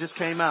ghetto, but it just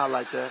came out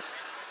like that.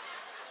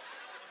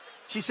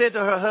 She said to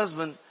her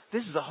husband,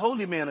 this is a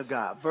holy man of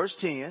God. Verse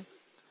 10.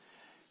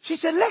 She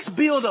said, let's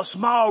build a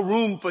small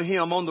room for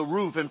him on the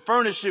roof and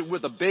furnish it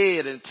with a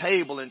bed and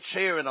table and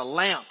chair and a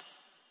lamp.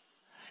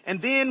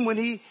 And then when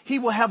he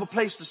will have a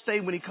place to stay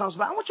when he comes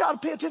by. I want y'all to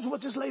pay attention to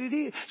what this lady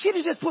did. She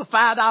didn't just put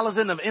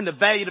 $5 in the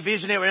value of the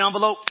visionary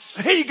envelope.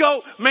 Here you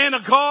go, man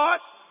of God.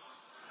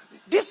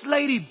 This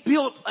lady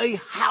built a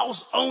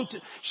house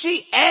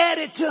she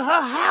added to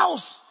her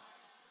house.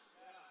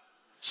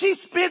 She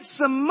spent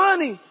some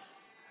money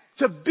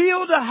to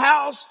build a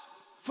house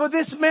for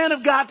this man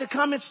of God to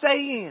come and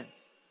stay in.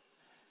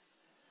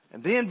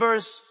 And then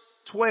verse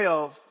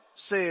 12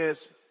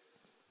 says,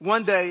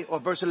 one day, or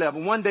verse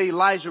 11, one day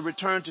Elijah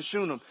returned to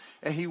Shunem,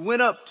 and he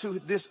went up to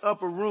this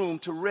upper room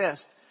to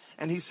rest.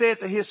 And he said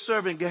to his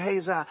servant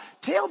Gehazi,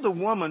 tell the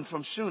woman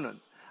from Shunem,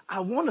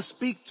 I want to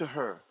speak to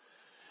her.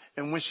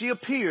 And when she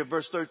appeared,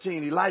 verse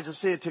 13, Elijah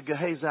said to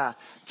Gehazi,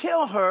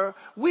 tell her,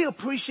 we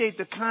appreciate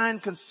the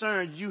kind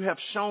concern you have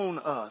shown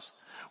us.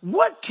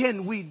 What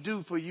can we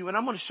do for you? And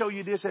I'm going to show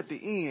you this at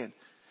the end,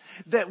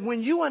 that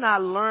when you and I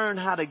learn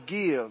how to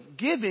give,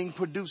 giving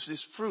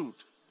produces fruit.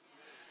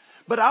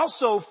 But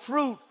also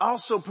fruit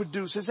also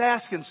produces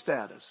asking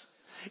status.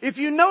 If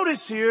you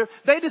notice here,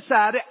 they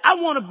decided,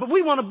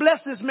 we want to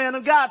bless this man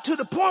of God to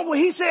the point where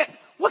he said,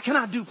 what can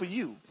I do for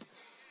you?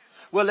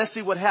 Well, let's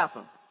see what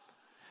happened.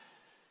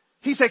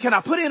 He said, can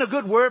I put in a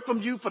good word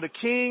from you for the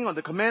king or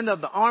the commander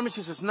of the army?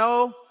 She says,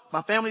 no,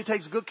 my family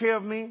takes good care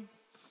of me.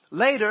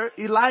 Later,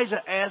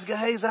 Elijah asked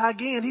Gehazi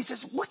again. He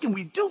says, what can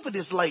we do for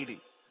this lady?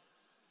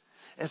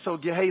 And so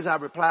Gehazi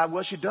replied,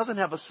 well, she doesn't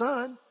have a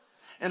son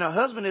and her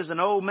husband is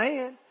an old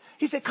man.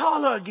 He said,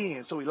 call her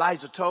again. So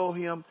Elijah told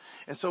him.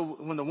 And so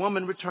when the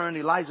woman returned,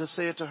 Elijah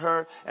said to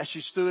her as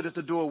she stood at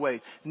the doorway,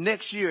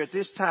 next year at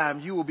this time,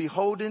 you will be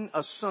holding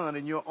a son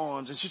in your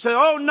arms. And she said,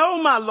 oh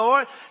no, my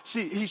Lord.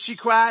 She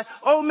cried,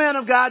 oh man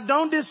of God,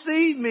 don't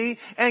deceive me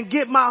and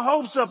get my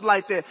hopes up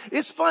like that.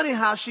 It's funny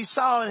how she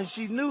saw it and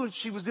she knew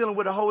she was dealing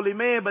with a holy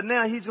man, but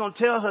now he's going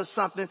to tell her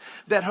something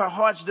that her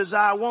heart's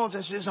desire wants.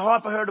 And it's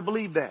hard for her to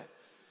believe that.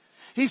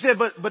 He said,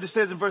 but it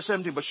says in verse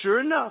 17, but sure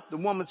enough, the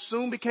woman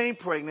soon became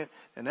pregnant.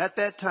 And at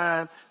that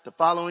time, the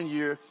following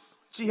year,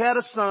 she had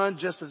a son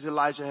just as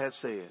Elijah had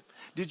said.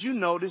 Did you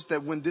notice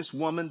that when this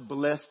woman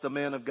blessed the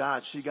man of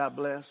God, she got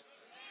blessed?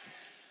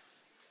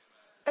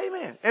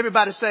 Amen.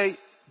 Everybody say,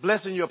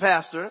 blessing your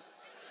pastor,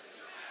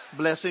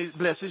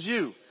 blesses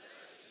you.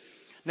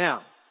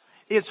 Now,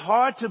 it's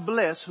hard to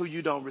bless who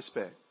you don't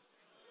respect.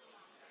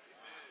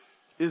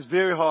 It's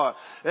very hard.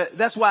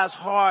 That's why it's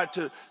hard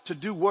to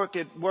do work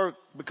at work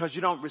because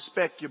you don't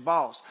respect your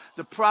boss.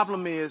 The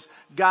problem is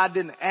God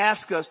didn't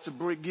ask us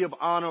to give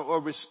honor or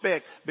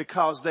respect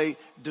because they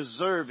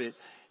deserve it.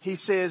 He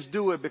says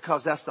do it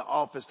because that's the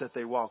office that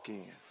they walk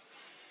in.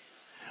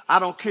 I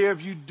don't care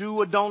if you do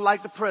or don't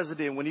like the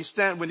president. When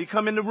he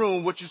come in the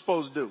room, what you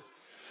supposed to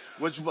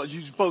do?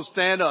 You supposed to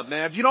stand up.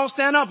 Now, if you don't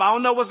stand up, I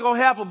don't know what's going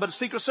to happen, but the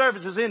Secret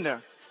Service is in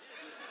there.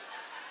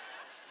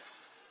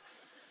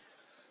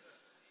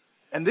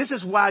 And this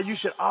is why you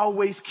should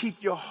always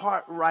keep your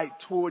heart right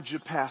towards your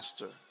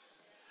pastor.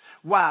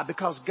 Why?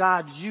 Because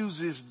God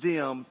uses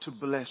them to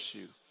bless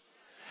you.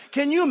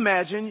 Can you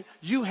imagine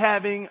you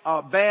having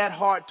a bad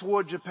heart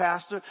towards your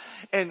pastor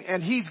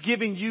and he's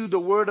giving you the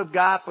word of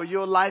God for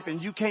your life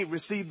and you can't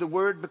receive the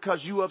word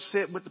because you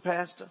upset with the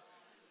pastor?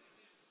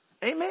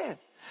 Amen.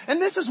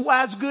 And this is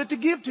why it's good to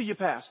give to your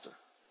pastor.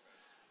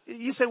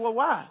 You say, well,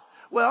 why?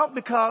 Well,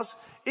 because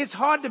it's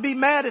hard to be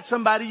mad at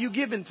somebody you're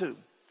giving to.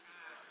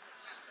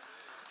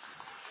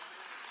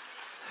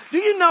 Do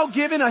you know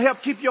giving will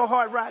help keep your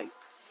heart right?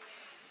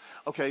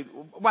 Okay,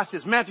 watch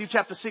this. Matthew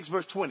chapter 6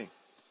 verse 20.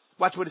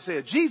 Watch what it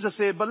says. Jesus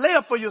said, but lay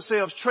up for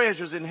yourselves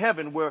treasures in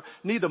heaven where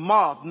neither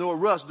moth nor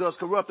rust does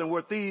corrupt and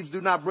where thieves do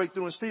not break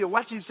through and steal.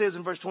 Watch what he says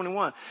in verse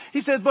 21.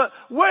 He says, but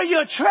where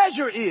your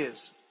treasure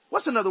is.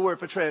 What's another word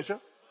for treasure?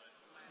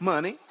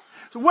 Money.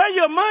 So where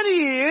your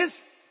money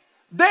is,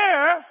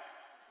 there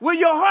will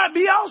your heart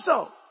be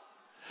also.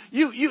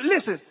 You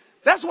listen.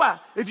 That's why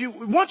if you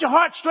want your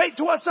heart straight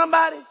towards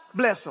somebody,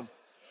 bless them.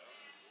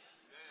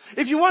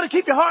 If you want to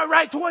keep your heart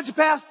right towards your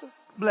pastor,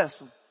 bless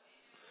them.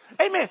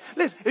 Amen.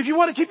 Listen, if you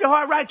want to keep your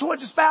heart right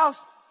towards your spouse,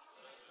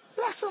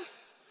 bless them.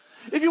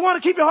 If you want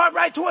to keep your heart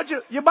right towards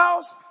your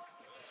boss,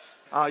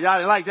 oh, y'all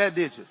didn't like that,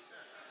 did you?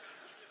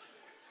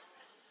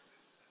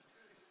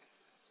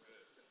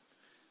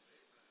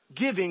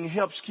 Giving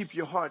helps keep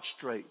your heart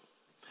straight.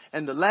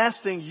 And the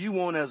last thing you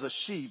want as a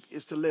sheep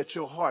is to let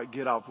your heart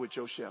get off with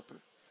your shepherd.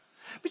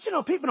 But you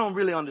know, people don't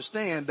really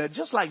understand that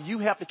just like you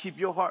have to keep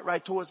your heart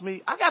right towards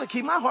me, I got to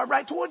keep my heart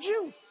right towards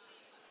you.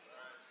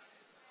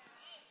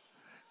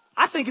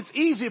 I think it's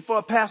easier for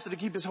a pastor to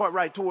keep his heart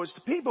right towards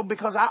the people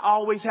because I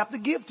always have to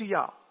give to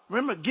y'all.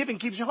 Remember, giving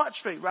keeps your heart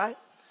straight, right?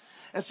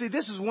 And see,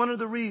 this is one of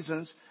the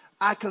reasons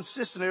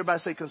everybody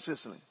say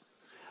consistently.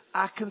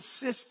 I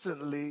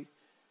consistently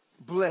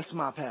bless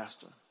my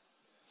pastor.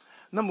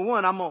 Number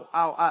one,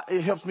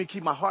 it helps me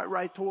keep my heart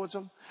right towards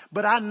him.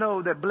 But I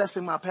know that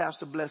blessing my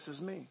pastor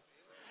blesses me.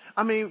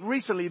 I mean,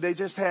 recently they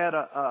just had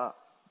a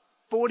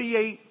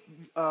 48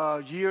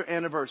 year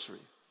anniversary.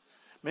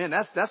 Man,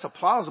 that's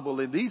plausible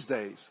in these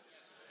days.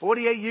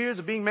 48 years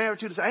of being married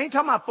to this. I ain't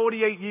talking about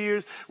 48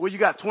 years where you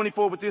got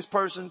 24 with this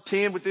person,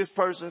 10 with this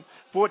person,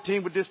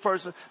 14 with this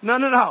person.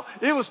 No.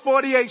 It was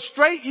 48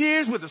 straight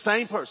years with the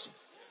same person.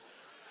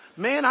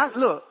 Man,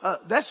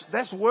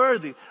 that's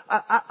worthy.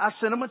 I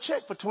sent him a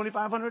check for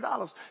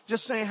 $2,500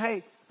 just saying,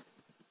 hey,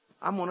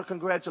 I'm going to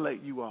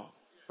congratulate you all,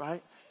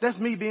 right? That's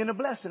me being a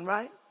blessing,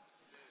 right?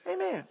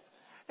 Amen.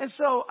 And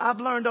so I've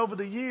learned over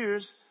the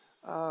years,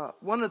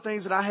 one of the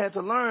things that I had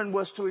to learn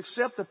was to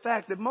accept the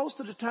fact that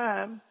most of the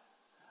time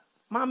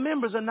my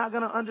members are not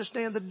going to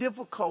understand the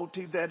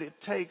difficulty that it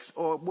takes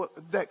or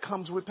that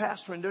comes with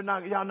pastoring.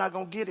 Y'all not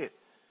going to get it.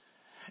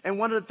 And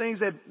one of the things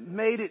that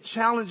made it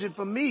challenging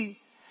for me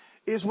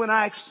is when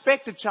I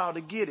expected y'all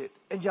to get it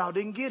and y'all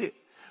didn't get it,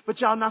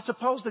 but y'all not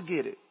supposed to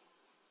get it.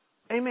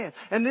 Amen.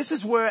 And this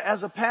is where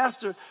as a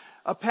pastor,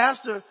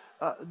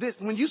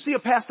 when you see a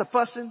pastor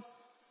fussing,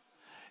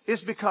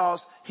 it's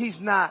because he's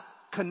not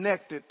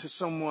connected to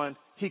someone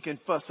he can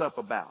fuss up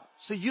about.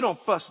 See, you don't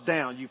fuss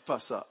down, you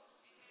fuss up.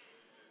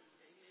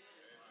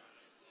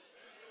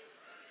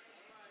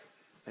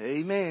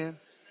 Amen.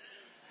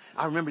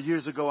 I remember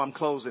years ago, I'm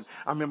closing.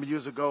 I remember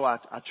years ago,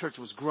 our church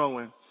was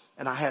growing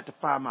and I had to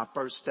fire my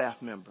first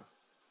staff member.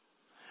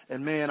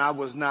 And man, I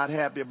was not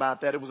happy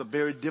about that. It was a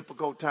very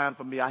difficult time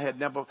for me. I had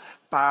never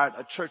fired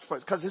a church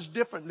person because it's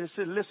different.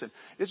 Listen,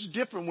 it's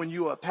different when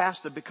you're a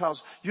pastor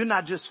because you're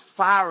not just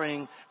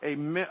firing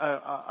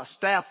a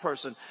staff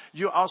person.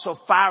 You're also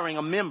firing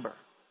a member.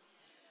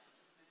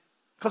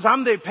 Because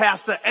I'm their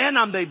pastor and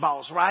I'm their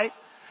boss, right?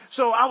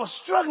 So I was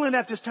struggling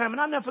at this time, and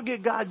I'll never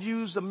forget God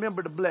used a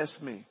member to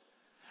bless me.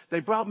 They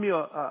brought me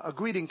a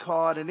greeting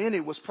card, and in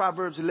it was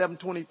Proverbs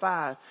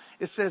 11:25.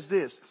 It says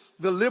this: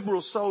 the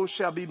liberal soul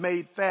shall be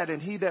made fat,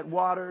 and he that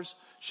waters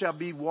shall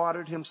be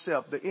watered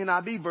himself. The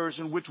NIV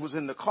version, which was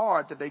in the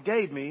card that they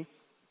gave me,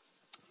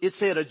 it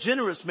said, a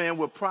generous man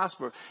will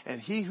prosper, and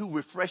he who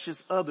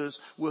refreshes others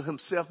will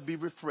himself be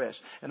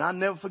refreshed. And I'll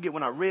never forget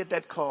when I read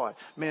that card,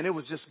 man, it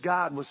was just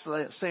God was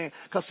saying,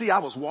 because see, I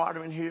was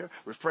watering here,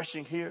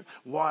 refreshing here,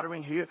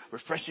 watering here,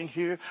 refreshing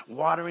here,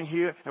 watering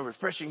here, and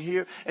refreshing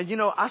here. And you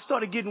know, I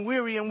started getting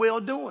weary and well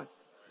doing.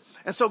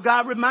 And so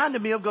God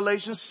reminded me of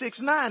Galatians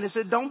 6:9. It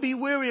said, don't be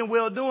weary and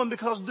well doing,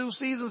 because due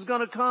season's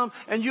going to come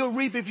and you'll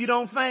reap if you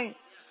don't faint.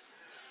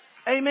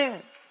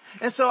 Amen.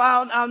 And so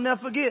I'll never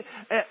forget.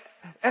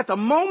 At the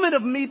moment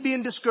of me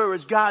being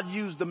discouraged, God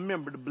used a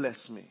member to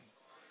bless me.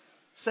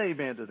 Say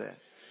amen to that.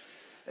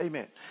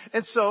 Amen.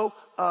 And so,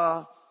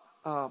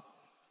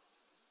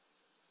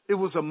 it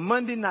was a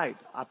Monday night.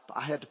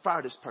 I had to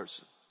fire this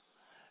person.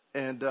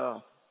 And,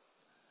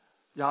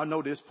 y'all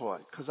know this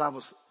part, cause I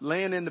was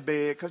laying in the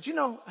bed. Cause you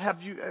know,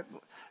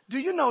 do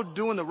you know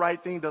doing the right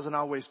thing doesn't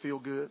always feel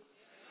good?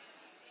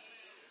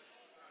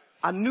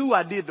 I knew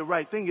I did the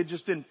right thing. It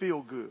just didn't feel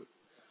good.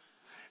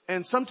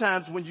 And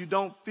sometimes when you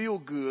don't feel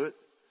good,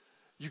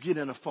 you get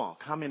in a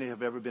funk. How many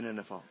have ever been in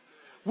a funk?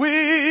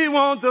 We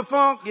want the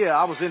funk. Yeah,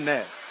 I was in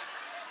that.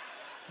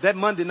 That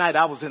Monday night,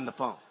 I was in the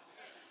funk.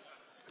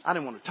 I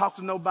didn't want to talk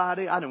to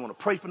nobody. I didn't want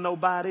to pray for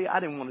nobody. I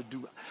didn't want to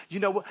do,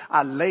 you know what?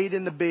 I laid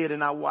in the bed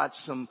and I watched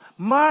some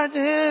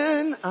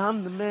Martin,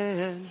 I'm the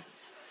man.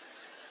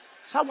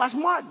 So I watched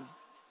Martin.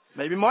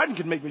 Maybe Martin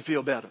could make me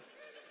feel better.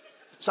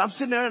 So I'm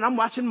sitting there and I'm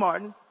watching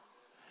Martin,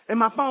 and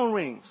my phone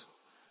rings.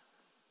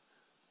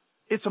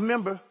 It's a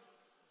member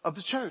of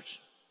the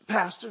church.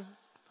 Pastor,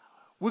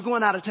 we're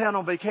going out of town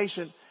on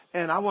vacation,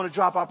 and I want to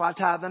drop off our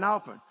tithe and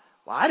offering.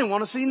 Well, I didn't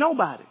want to see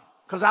nobody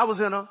because I was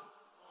in a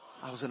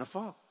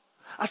funk.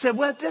 I said,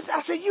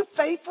 you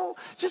faithful?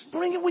 Just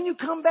bring it when you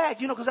come back,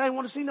 you know, because I didn't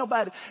want to see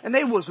nobody. And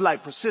they was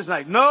like persistent,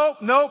 like,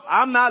 nope,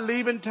 I'm not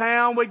leaving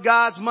town with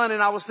God's money.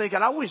 And I was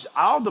thinking, I wish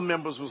all the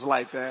members was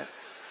like that.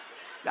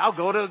 Y'all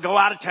go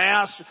out of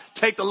town,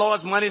 take the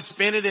Lord's money,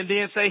 spend it, and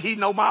then say he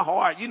know my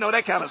heart. You know,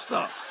 that kind of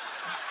stuff.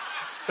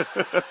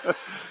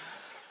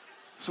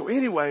 So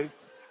anyway,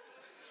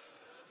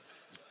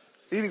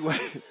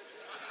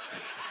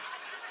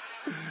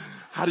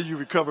 how do you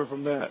recover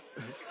from that?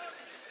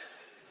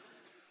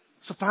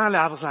 So finally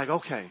I was like,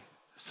 okay.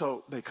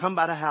 So they come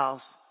by the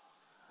house,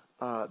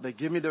 they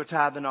give me their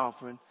tithe and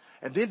offering,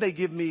 and then they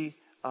give me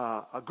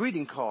a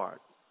greeting card.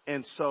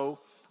 And so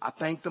I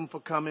thanked them for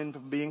coming, for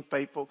being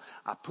faithful.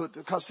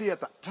 Because see,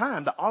 at the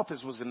time the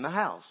office was in the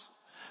house.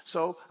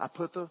 So I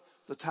put the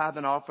tithe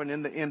and offering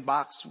in the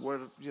inbox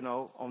where, you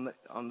know,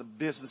 on the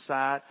business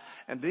side.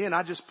 And then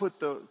I just put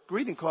the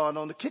greeting card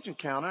on the kitchen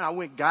counter.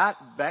 I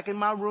got back in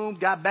my room,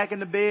 got back in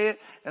the bed,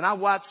 and I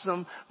watched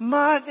some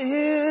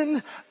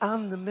Martin,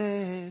 I'm the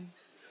man.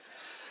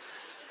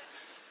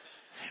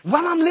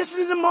 While I'm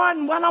listening to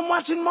Martin, while I'm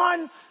watching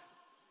Martin,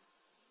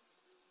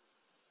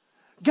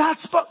 God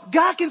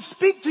can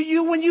speak to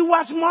you when you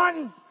watch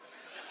Martin.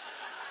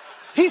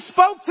 He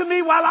spoke to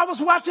me while I was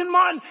watching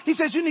Martin. He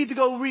says, you need to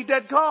go read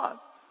that card.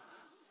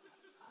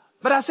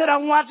 But I said,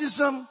 I'm watching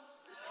some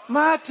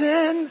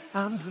Martin,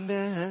 I'm the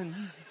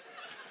man.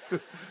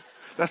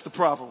 That's the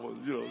proper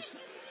one, you know.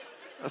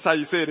 That's how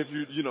you say it if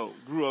you know,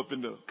 grew up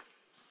in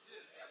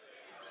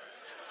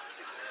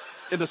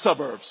the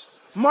suburbs.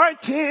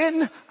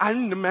 Martin,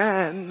 I'm the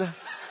man.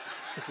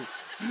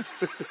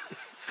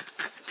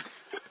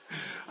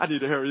 I need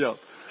to hurry up.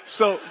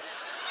 So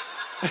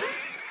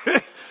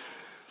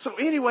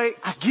anyway,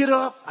 I get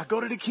up, I go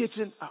to the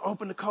kitchen, I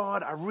open the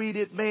card, I read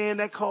it. Man,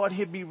 that card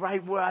hit me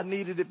right where I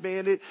needed it,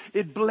 man.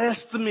 It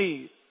blessed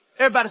me.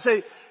 Everybody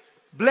say,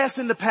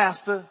 blessing the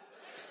pastor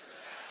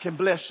can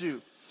bless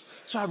you.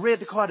 So I read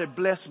the card, it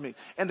blessed me.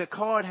 And the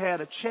card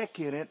had a check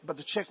in it, but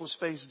the check was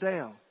face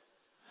down.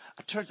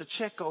 I turned the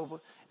check over,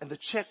 and the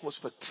check was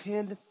for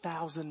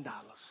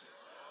 $10,000.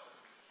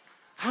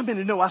 How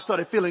many know I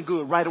started feeling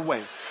good right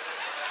away?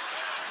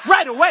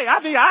 Right away.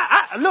 I mean,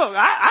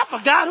 I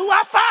forgot who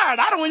I fired.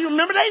 I don't even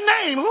remember their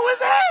name. Who is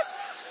that?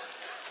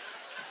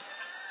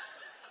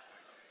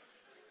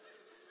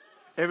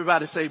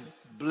 Everybody say,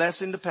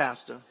 blessing the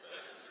pastor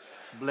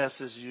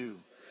blesses you.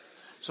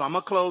 So I'm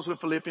going to close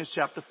with Philippians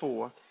chapter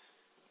 4.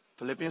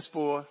 Philippians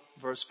 4,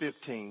 verse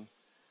 15.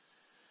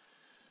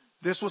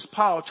 This was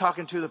Paul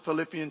talking to the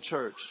Philippian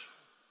church.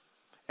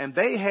 And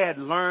they had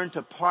learned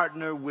to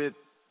partner with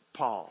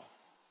Paul.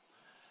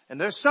 And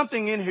there's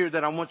something in here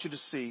that I want you to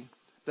see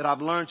that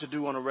I've learned to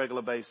do on a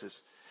regular basis.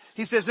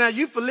 He says, now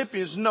you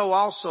Philippians know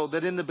also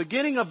that in the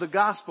beginning of the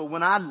gospel,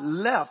 when I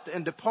left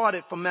and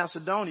departed from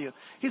Macedonia,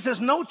 he says,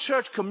 no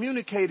church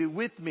communicated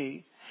with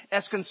me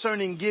as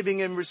concerning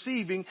giving and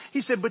receiving.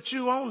 He said, but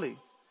you only.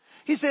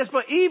 He says,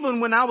 but even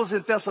when I was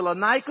in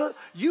Thessalonica,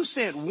 you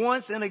sent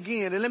once and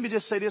again. And let me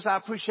just say this, I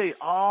appreciate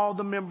all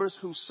the members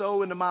who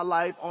sow into my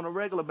life on a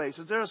regular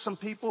basis. There are some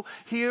people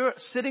here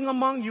sitting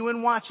among you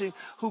and watching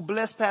who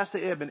bless Pastor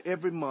Eben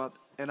every month.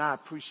 And I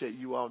appreciate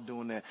you all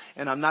doing that.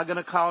 And I'm not going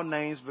to call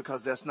names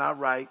because that's not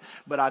right.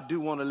 But I do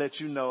want to let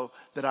you know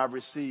that I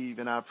receive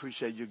and I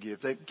appreciate your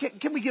gift.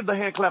 Can we give the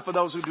hand clap for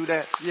those who do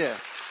that? Yeah.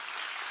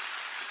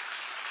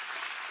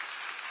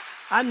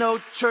 I know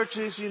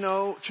churches,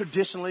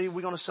 traditionally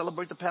we're going to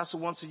celebrate the pastor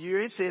once a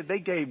year. It says they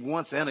gave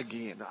once and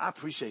again. I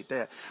appreciate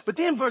that. But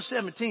then verse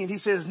 17, he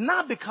says,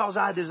 not because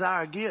I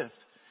desire a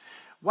gift.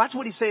 Watch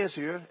what he says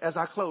here as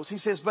I close. He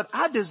says, but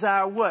I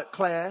desire what,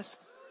 class?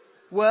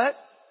 What?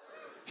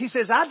 He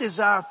says, I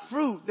desire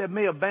fruit that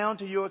may abound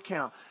to your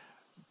account.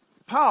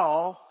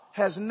 Paul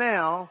has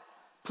now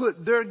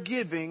put their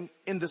giving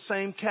in the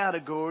same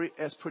category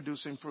as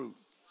producing fruit.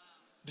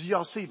 Do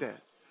y'all see that?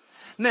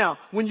 Now,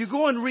 when you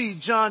go and read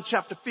John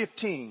chapter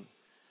 15,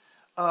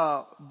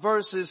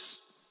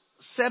 verses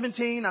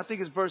 17, I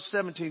think it's verse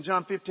 17,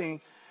 John 15,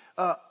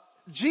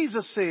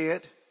 Jesus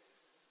said,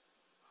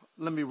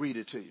 let me read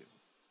it to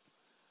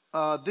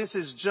you. This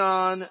is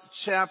John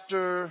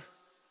chapter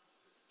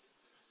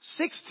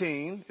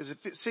 16. Is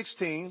it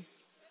 16?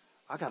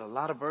 I got a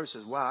lot of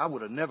verses. Wow, I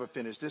would have never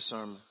finished this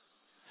sermon.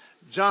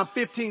 John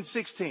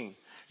 15:16.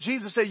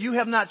 Jesus said, you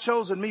have not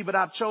chosen me, but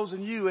I've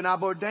chosen you, and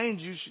I've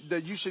ordained you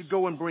that you should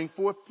go and bring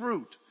forth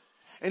fruit.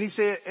 And he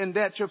said, and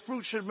that your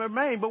fruit should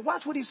remain. But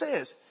watch what he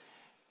says.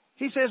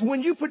 He says,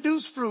 when you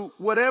produce fruit,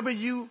 whatever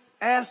you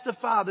ask the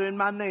Father in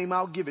my name,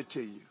 I'll give it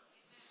to you.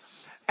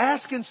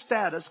 Asking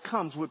status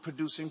comes with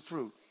producing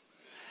fruit.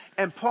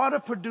 And part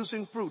of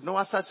producing fruit,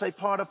 notice I say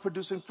part of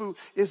producing fruit,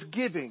 is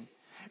giving.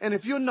 And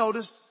if you'll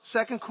notice,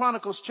 2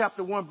 Chronicles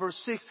chapter 1 verse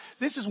 6,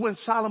 this is when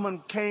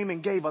Solomon came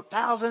and gave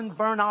 1,000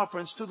 burnt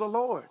offerings to the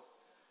Lord.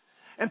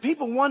 And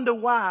people wonder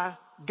why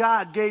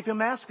God gave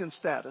him asking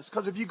status.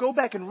 Because if you go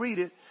back and read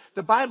it,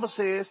 the Bible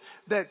says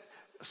that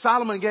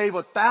Solomon gave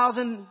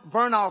 1,000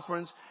 burnt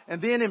offerings.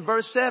 And then in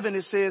verse 7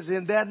 it says,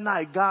 in that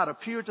night God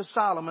appeared to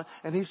Solomon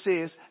and he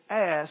says,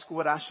 ask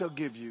what I shall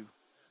give you.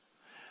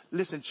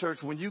 Listen,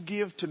 church, when you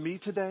give to me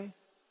today,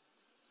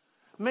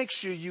 make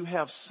sure you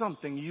have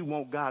something you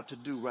want God to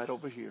do right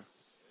over here.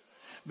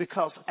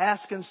 Because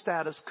asking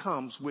status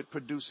comes with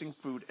producing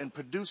fruit, and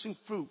producing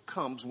fruit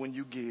comes when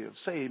you give.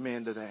 Say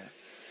amen to that.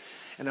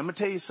 And I'm going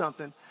to tell you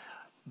something.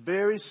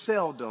 Very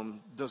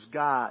seldom does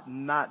God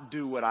not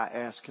do what I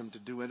ask him to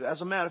do. And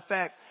as a matter of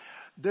fact,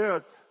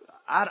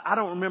 I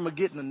don't remember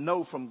getting a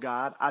no from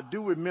God. I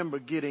do remember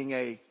getting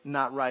a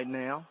not right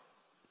now.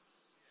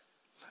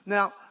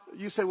 Now,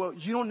 you say, well,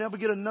 you don't never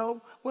get a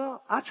no?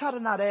 Well, I try to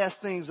not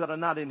ask things that are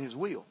not in his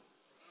will.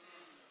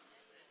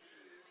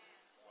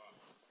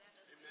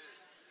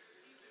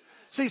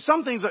 See,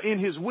 some things are in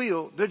his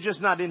will. They're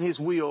just not in his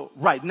will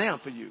right now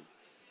for you.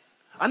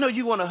 I know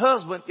you want a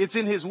husband. It's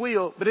in his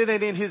will, but it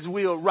ain't in his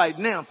will right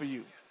now for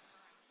you.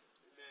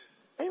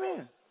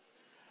 Amen.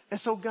 And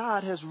so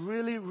God has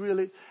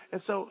really,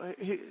 and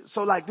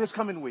so like this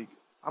coming week,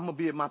 I'm going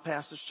to be at my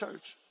pastor's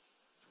church.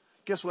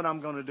 Guess what I'm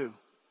going to do?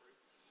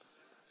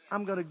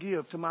 I'm going to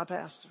give to my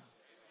pastor.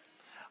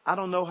 I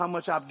don't know how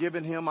much I've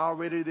given him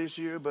already this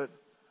year, but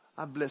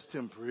I blessed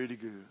him pretty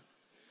good.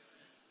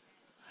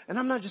 And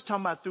I'm not just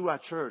talking about through our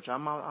church.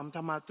 I'm talking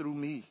about through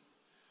me.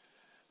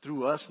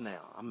 Through us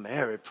now. I'm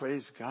married.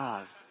 Praise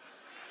God.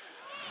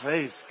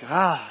 Praise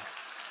God.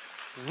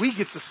 We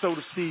get to sow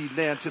the seed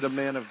down to the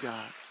man of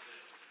God.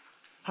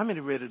 How many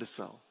ready to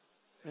sow?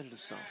 Ready to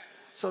sow.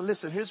 So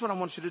listen, here's what I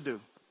want you to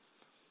do.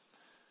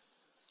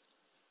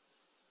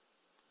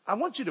 I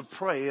want you to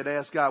pray and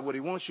ask God what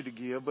he wants you to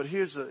give, but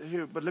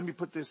but let me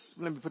put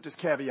this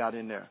caveat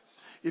in there.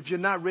 If you're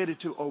not ready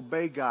to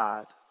obey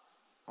God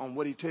on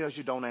what he tells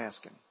you, don't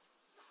ask him.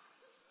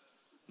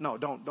 No,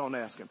 don't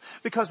ask him.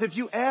 Because if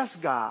you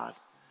ask God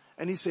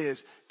and he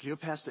says, give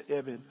Pastor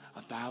Evan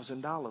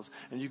 $1,000,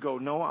 and you go,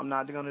 no, I'm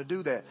not going to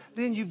do that,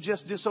 then you've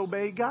just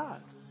disobeyed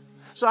God.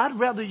 So I'd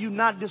rather you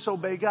not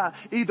disobey God.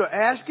 Either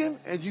ask him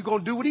and you're going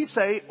to do what he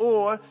say,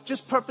 or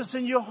just purpose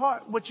in your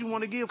heart what you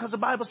want to give. Because the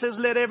Bible says,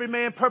 let every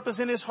man purpose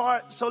in his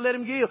heart, so let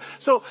him give.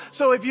 So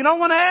if you don't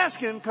want to ask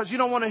him because you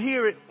don't want to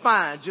hear it,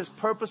 fine. Just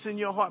purpose in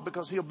your heart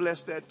because he'll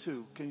bless that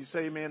too. Can you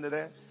say amen to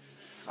that?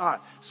 All right.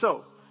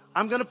 So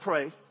I'm going to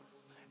pray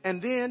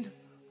and then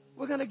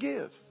we're going to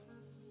give.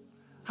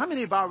 How many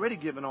have already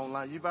given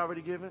online? You've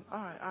already given? All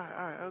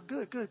right. Oh,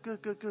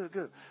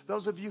 good.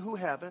 Those of you who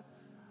haven't,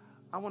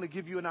 I want to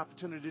give you an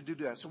opportunity to do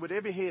that. So with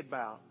every head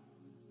bowed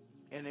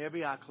and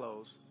every eye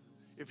closed,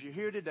 if you're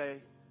here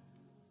today,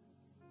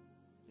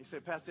 you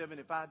say, Pastor Evan,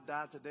 if I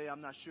died today,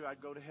 I'm not sure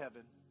I'd go to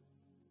heaven.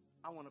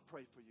 I want to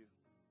pray for you.